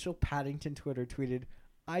 the official Paddington Twitter tweeted,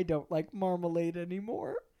 "I don't like marmalade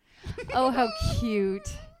anymore." Oh, how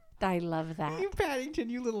cute. I love that. You Paddington,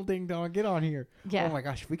 you little ding dong, get on here. Yeah. Oh my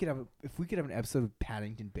gosh, if we could have an episode with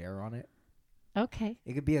Paddington Bear on it, Okay.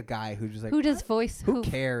 it could be a guy who's just like, Who does voice? who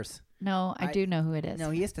cares? No, I do know who it is.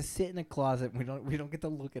 No, he has to sit in a closet. We don't get to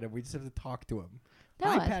look at him. We just have to talk to him. No,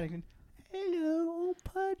 Hi, Paddington. Hello,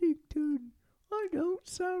 Paddington. I don't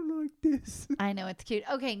sound like this. I know, it's cute.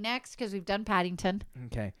 Okay, next, because we've done Paddington.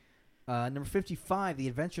 Okay. Number 55, The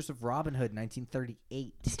Adventures of Robin Hood,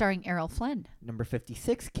 1938. Starring Errol Flynn. Number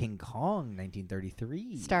 56, King Kong,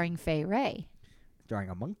 1933. Starring Fay Wray. Starring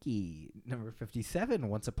a monkey. Number 57,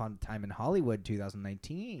 Once Upon a Time in Hollywood,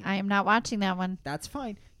 2019. I am not watching that one. That's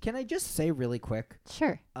fine. Can I just say really quick?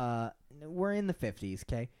 Sure. We're in the 50s,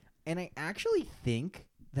 okay? And I actually think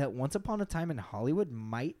that Once Upon a Time in Hollywood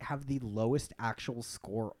might have the lowest actual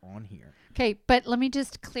score on here. Okay, but let me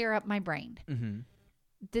just clear up my brain. Mm-hmm.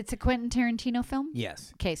 It's a Quentin Tarantino film?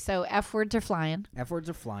 Yes. Okay, so F words are flying. F-words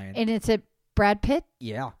are flying. And it's a Brad Pitt?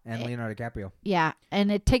 Yeah, and Leonardo DiCaprio. Yeah,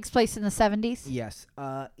 and it takes place in the 70s? Yes,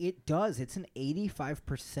 it does. It's an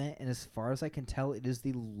 85%, and as far as I can tell, it is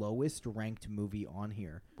the lowest ranked movie on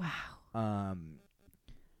here. Wow.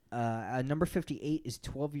 Number 58 is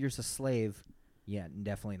 12 Years a Slave. Yeah,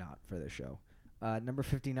 definitely not for this show. Number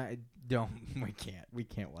 59, we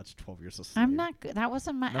can't watch 12 Years a Slave. I'm not good. That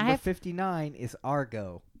wasn't my... Number 59 is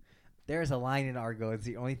Argo. There's a line in Argo. It's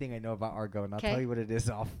the only thing I know about Argo, and I'll tell you what it is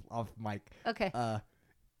off mic. Okay.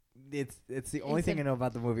 It's the only thing I know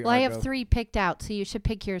about the movie Well, Argo. I have 3 picked out, so you should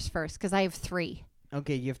pick yours first, because I have 3.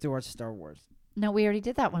 Okay, you have to watch Star Wars. No, we already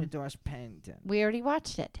did that You one. have to watch Paddington. We already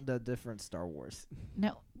watched it. The different Star Wars.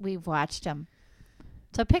 No, we've watched them.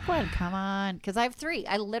 So pick one. Come on. Because I have 3.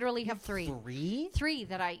 I literally have 3. 3? 3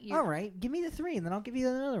 that I... All right, give me the 3, and then I'll give you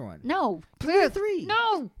another one. No. Give me the 3.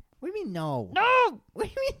 No. What do you mean no? No. What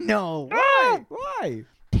do you mean no? No. Why? Why?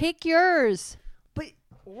 Pick yours. But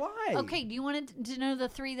why? Okay, do you want to know the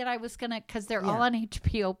 3 that I was going to... Because they're Yeah. all on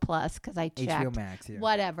HBO Plus, because I checked. HBO Max, yeah.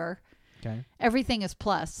 Whatever. Okay. Everything is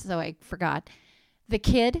plus, so I forgot. The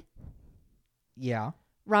Kid, Yeah.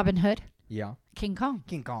 Robin Hood, Yeah. King Kong.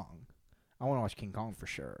 King Kong. I want to watch King Kong for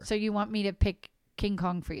sure. So you want me to pick King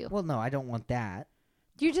Kong for you? Well, no, I don't want that.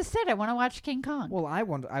 You just said I want to watch King Kong. Well, I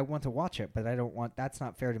want to watch it, but I don't want. That's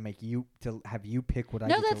not fair to have you pick what I.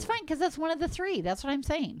 No, get that's to, fine because that's one of the 3. That's what I'm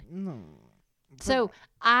saying. No. So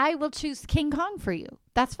I will choose King Kong for you.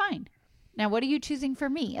 That's fine. Now, what are you choosing for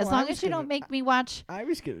me? As Well, I long was as you don't make me watch. I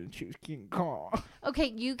was gonna choose King Kong. Okay,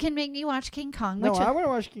 you can make me watch King Kong. No, Which I want to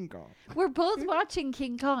watch King Kong. we're both watching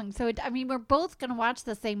King Kong, so we're both gonna watch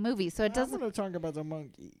the same movie. So it doesn't. I'm gonna talk about the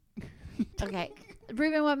monkey. Okay,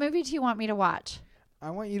 Ruben, what movie do you want me to watch? I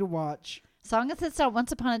want you to watch. As long as it's not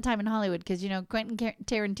Once Upon a Time in Hollywood, because Quentin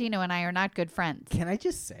Tarantino and I are not good friends. Can I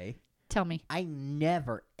just say? Tell me. I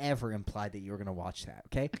never, ever implied that you were going to watch that,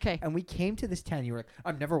 okay? Okay. And we came to this town, you were like,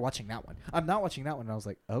 I'm never watching that one. I'm not watching that one. And I was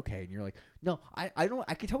like, okay. And you're like, no, I don't,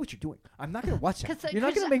 I can tell what you're doing. I'm not going to watch that. You're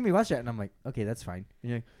not going to make me watch that. And I'm like, okay, that's fine. And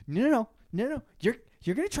you're like, no.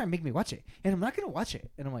 You're going to try and make me watch it. And I'm not going to watch it.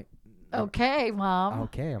 And I'm like, Okay, Mom.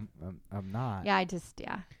 okay, I'm not. Yeah,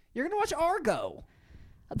 You're going to watch Argo.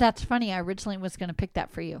 That's funny. I originally was going to pick that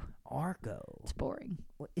for you. Argo. It's boring.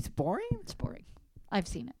 It's boring? It's boring. I've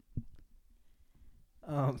seen it.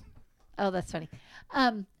 Oh, that's funny.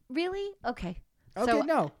 Really? Okay. Okay, So,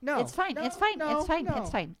 no. It's fine. No, it's fine. no, it's fine. no. It's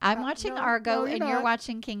fine. I'm watching Argo, and you're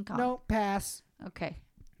watching King Kong. No, pass. Okay.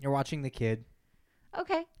 You're watching The Kid.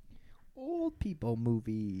 Okay. Old people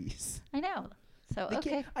movies. I know. So The okay.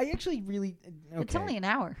 Kid, I actually really. Okay. It's only an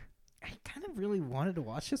hour. I kind of really wanted to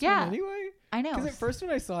watch this Yeah. one anyway. I know. Because at first when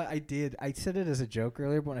I saw it, I did. I said it as a joke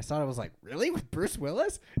earlier, but when I saw it, I was like, "Really, with Bruce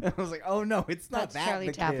Willis?" And I was like, "Oh no, it's not That's that." Charlie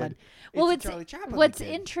The Chaplin. Kid. Well, It's Charlie Chaplin. what's The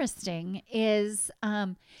Kid. interesting is,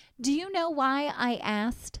 do you know why I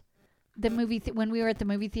asked the movie when we were at the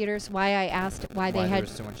movie theaters? Why I asked why they there had?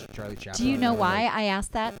 was so much Charlie Chaplin. Do you know I was why like, I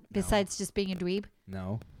asked that? Besides just being a dweeb,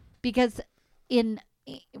 no. because in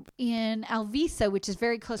Alviso, which is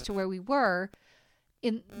very close to where we were,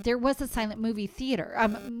 there was a silent movie theater,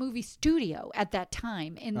 movie studio at that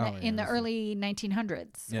time in the early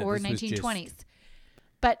 1900s or 1920s.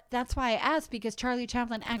 But that's why I asked, because Charlie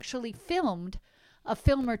Chaplin actually filmed a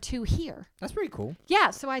film or 2 here. That's pretty cool. Yeah,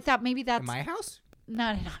 so I thought maybe that's In my house?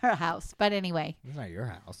 not in our house, but anyway, It's not your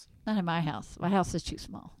house. not in my house. My house is too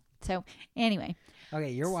small. So anyway, Okay,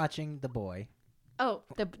 you're watching The Boy,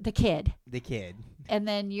 the kid, The Kid. and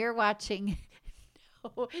then you're watching.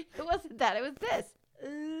 No, it wasn't that. It was this.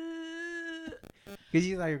 Because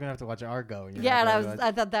you thought you were gonna have to watch Argo. And Yeah, and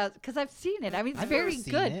I thought that because I've seen it. I mean, it's very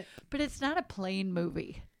good, it. but it's not a plane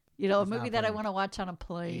movie. You know, It's a not movie a that I plane. want to watch on a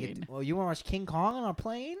plane. Well, you want to watch King Kong on a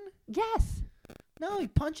plane? Yes. No, he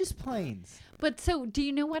punches planes. But so, do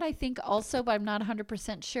you know what I think also, but I'm not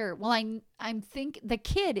 100% sure. Well, I'm think the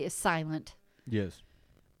kid is silent. Yes.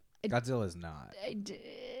 Godzilla's not. I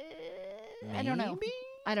don't know. Maybe?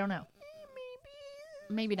 I don't know.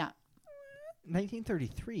 Maybe not.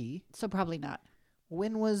 1933. So probably not.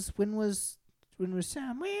 When was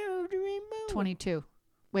Somewhere Over the Rainbow? 22.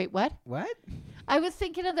 Wait, what? What? I was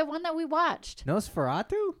thinking of the one that we watched.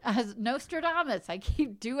 Nosferatu? As Nostradamus. I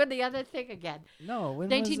keep doing the other thing again. No, when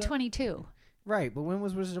 1922. Right, but when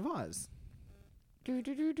was Wizard of Oz?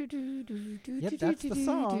 Yep, that's the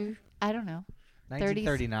song. I don't know.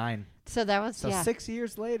 1939. So that was, So yeah. 6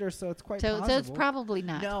 years later, so it's quite So possible. it's probably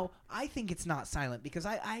not. No, I think it's not silent because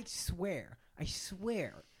I swear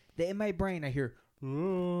that in my brain I hear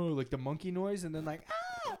like the monkey noise and then like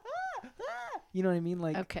you know what I mean?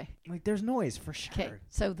 Like Okay. like there's noise for Okay. sure.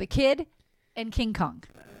 So the kid and King Kong.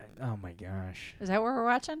 Oh my gosh, Is that what we're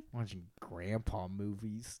watching? watching grandpa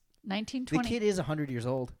movies. 1920. The kid is 100 years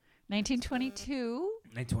old. 1922.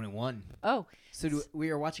 1921. Oh, So we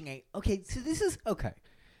are watching a okay. So this is okay.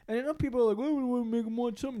 And I know people are like, "Well, we want to make them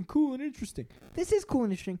watch something cool and interesting." This is cool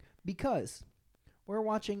and interesting because we're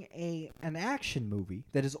watching an action movie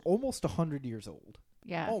that is almost 100 years old.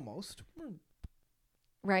 yeah. Almost. We're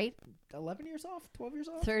Right? 11 years off? 12 years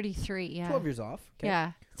off? 33. Yeah. 12 years off. Okay.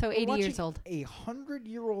 Yeah. So We're 80 years watching old. A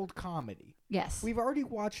 100-year-old comedy. Yes. We've already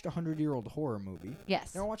watched a 100-year-old horror movie.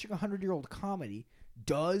 Yes. Now we're watching a 100-year-old comedy.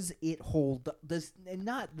 Does it hold up? And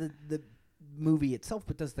not the movie itself,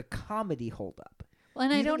 but does the comedy hold up? Well,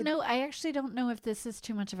 and You I think don't know. I actually don't know if this is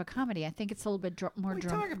too much of a comedy. I think it's a little bit more What are you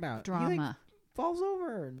talking about? He, like, drama. falls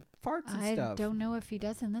over and farts and I stuff. don't know if he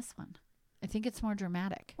does in this one. I think it's more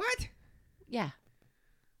dramatic. What? Yeah.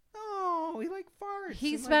 No, he like farts.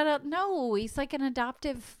 He's and, like, about no. He's like an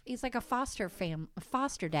adoptive. He's like a foster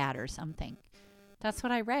dad or something. That's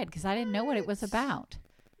what I read because I didn't know what it was about.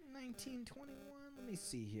 1921. Let me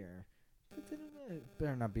see here.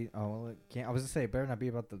 Better not be. Oh, well, it can't. I was gonna say it better not be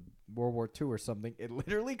about the World War II or something. It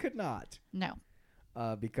literally could not. No.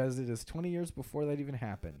 Because it is 20 years before that even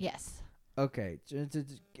happened. Yes. Okay,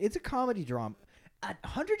 it's a comedy drama, a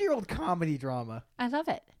 100-year-old comedy drama. I love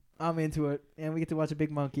it. I'm into it, and we get to watch a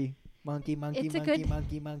big monkey. Monkey. It's a Monkey.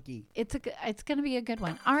 good- Monkey. It's gonna be a good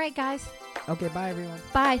one. All right, guys. Okay, bye everyone.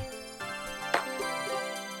 Bye.